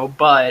outro,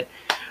 but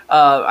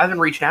I've been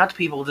reaching out to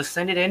people. Just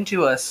send it in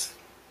to us.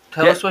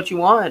 Tell us what you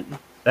want.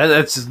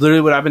 That's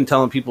literally what I've been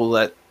telling people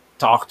that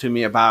talk to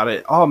me about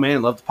it. Oh,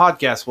 man, love the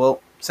podcast.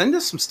 Well, send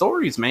us some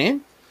stories,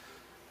 man.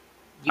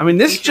 I mean,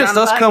 this is just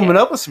us coming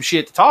up with some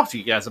shit to talk to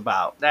you guys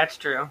about. That's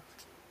true.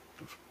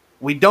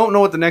 We don't know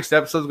what the next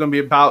episode is going to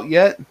be about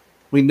yet.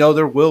 We know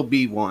there will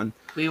be one.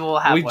 We will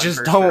have one.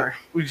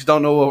 We just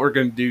don't know what we're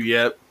going to do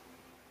yet.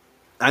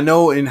 I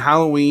know in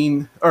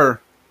Halloween,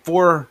 or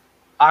for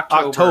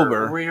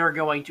October, we are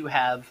going to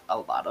have a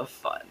lot of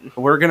fun.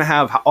 We're going to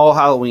have all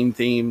Halloween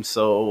themes,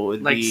 so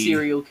like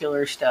serial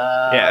killer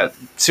stuff. Yeah,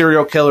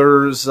 serial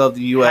killers of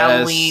the U.S.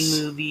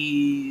 Halloween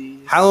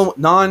movies.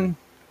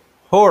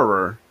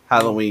 Non-horror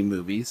Halloween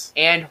movies.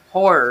 And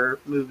horror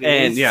movies.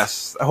 And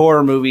yes,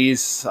 horror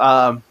movies.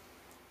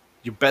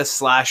 Your best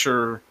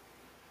slasher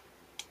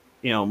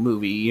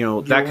movie,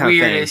 Your that kind of thing.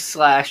 weirdest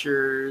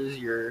slashers,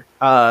 your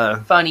Uh,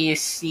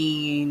 funniest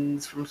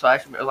scenes from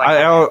slasher. Like I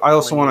have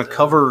also plenty want of to those.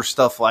 cover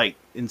stuff like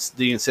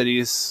the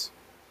Insidious,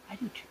 I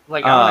do too.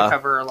 Like I want to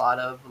cover a lot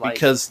of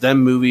because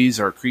them movies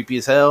are creepy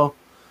as hell.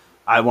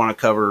 I want to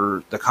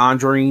cover the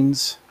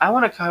Conjurings. I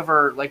want to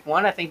cover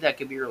one. I think that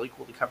could be really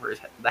cool to cover is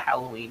the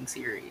Halloween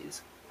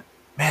series.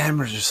 Man,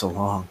 them are just so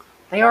long.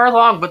 They are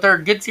long, but they're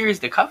a good series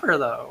to cover,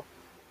 though.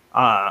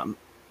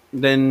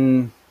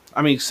 Then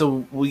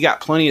so we got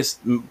plenty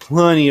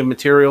of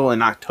material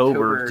in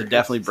October to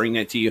definitely it's- bring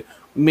that to you.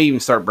 We may even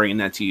start bringing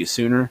that to you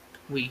sooner.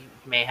 We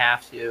may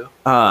have to.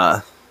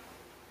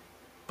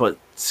 But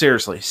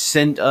seriously,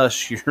 send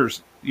us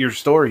your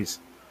stories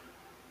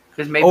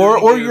Because maybe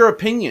or your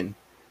opinion.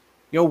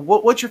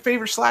 What's your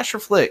favorite slasher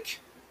flick?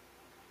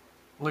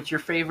 what's your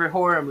favorite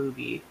horror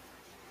movie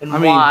and I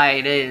mean, why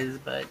it is,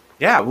 but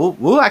Yeah,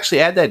 we'll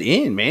actually add that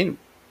in, man.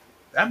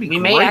 That'd be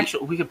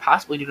great. we could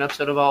possibly do an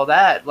episode of all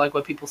that, like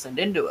what people send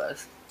in to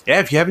us. Yeah,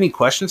 if you have any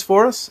questions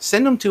for us,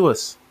 send them to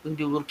us, We can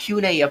do a little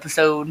Q&A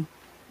episode.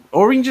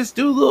 or we can just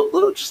do a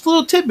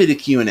little tidbit of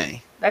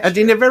Q&A at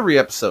the end of every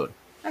episode.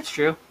 That's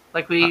true.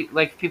 Like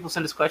if people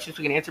send us questions,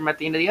 we can answer them at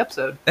the end of the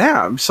episode.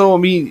 Yeah, so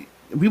we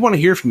want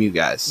to hear from you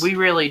guys. We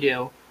really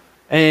do.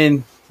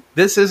 And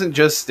this isn't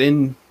just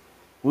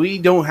we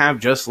don't have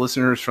just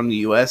listeners from the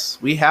U.S.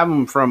 We have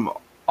them from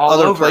All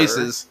other over.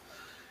 places.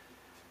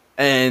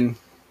 And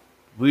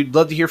we'd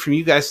love to hear from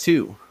you guys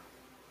too.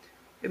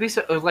 Maybe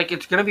so,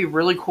 it's going to be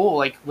really cool.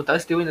 Like with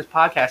us doing this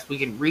podcast, we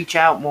can reach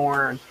out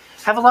more and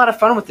have a lot of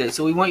fun with it.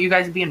 So we want you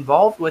guys to be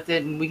involved with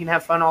it, and we can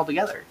have fun all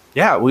together.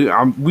 Yeah,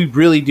 we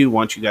really do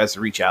want you guys to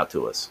reach out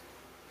to us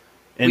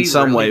in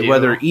some way, do.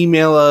 whether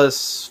email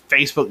us,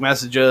 Facebook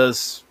message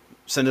us,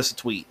 send us a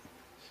tweet.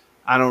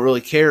 I don't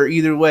really care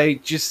either way.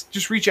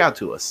 Just reach out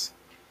to us,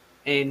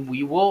 And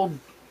we will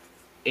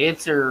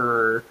answer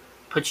or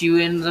put you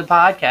in the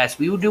podcast.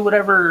 We will do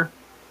whatever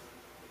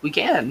we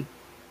can.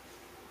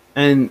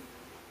 And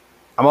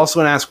I'm also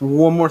going to ask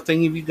one more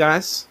thing of you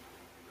guys,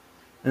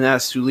 and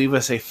that's to leave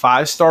us a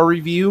 5-star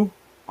review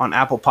on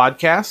Apple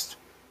Podcast,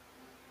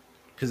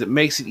 because it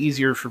makes it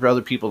easier for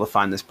other people to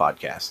find this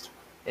podcast.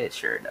 It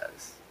sure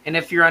does. And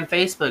if you're on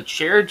Facebook,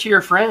 share it to your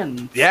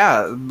friends.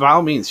 Yeah, by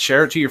all means,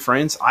 share it to your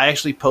friends. I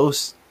actually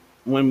post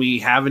when we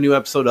have a new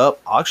episode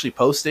up. I'll actually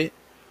post it.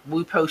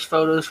 We post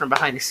photos from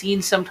behind the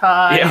scenes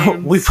sometimes. Yeah,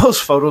 we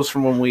post photos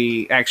from when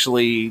we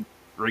actually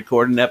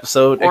record an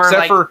episode,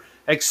 Or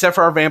except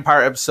for our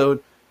vampire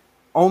episode,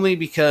 only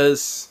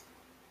because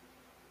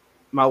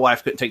my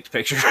wife couldn't take the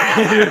picture,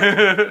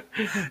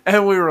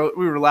 and we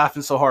were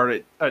laughing so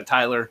hard at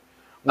Tyler.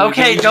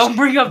 Don't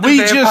bring up the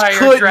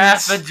vampire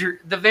draft.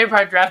 The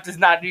vampire draft does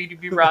not need to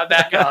be brought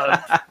back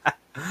up.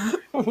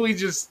 We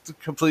just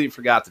completely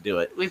forgot to do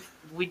it.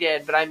 We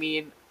did, but I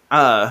mean,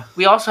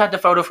 we also had the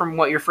photo from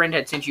what your friend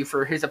had sent you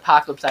for his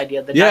apocalypse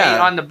idea, the night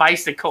on the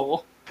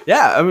bicycle.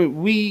 Yeah, I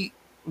mean, we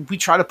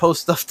try to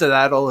post stuff to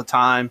that all the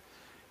time,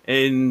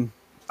 and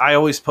I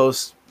always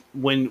post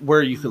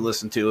where you can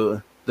listen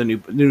to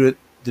the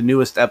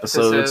newest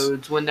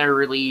episodes when they're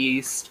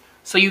released,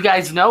 so you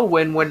guys know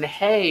when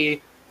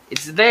hey,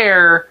 it's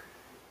there.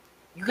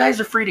 You guys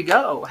are free to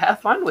go.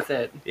 Have fun with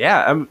it.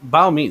 Yeah,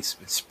 by all means,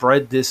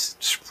 spread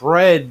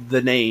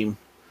the name.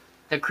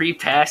 The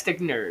Creeptastic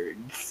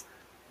Nerds.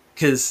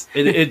 Because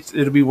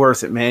it'll be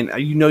worth it, man.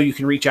 You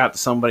can reach out to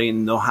somebody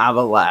and they'll have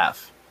a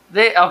laugh.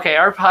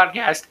 Our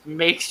podcast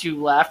makes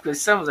you laugh with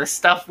some of the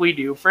stuff we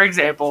do. For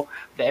example,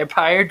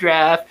 Vampire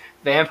Draft,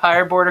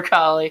 Vampire Border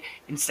Collie,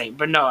 and St.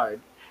 Bernard.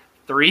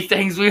 3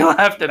 things we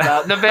laughed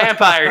about in the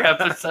vampire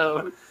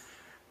episode.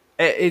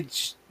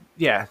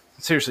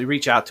 Seriously,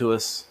 reach out to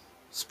us.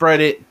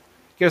 Spread it.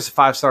 Give us a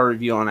 5-star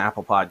review on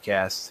Apple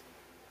Podcasts.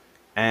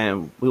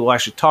 And we will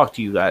actually talk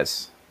to you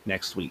guys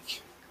next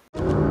week.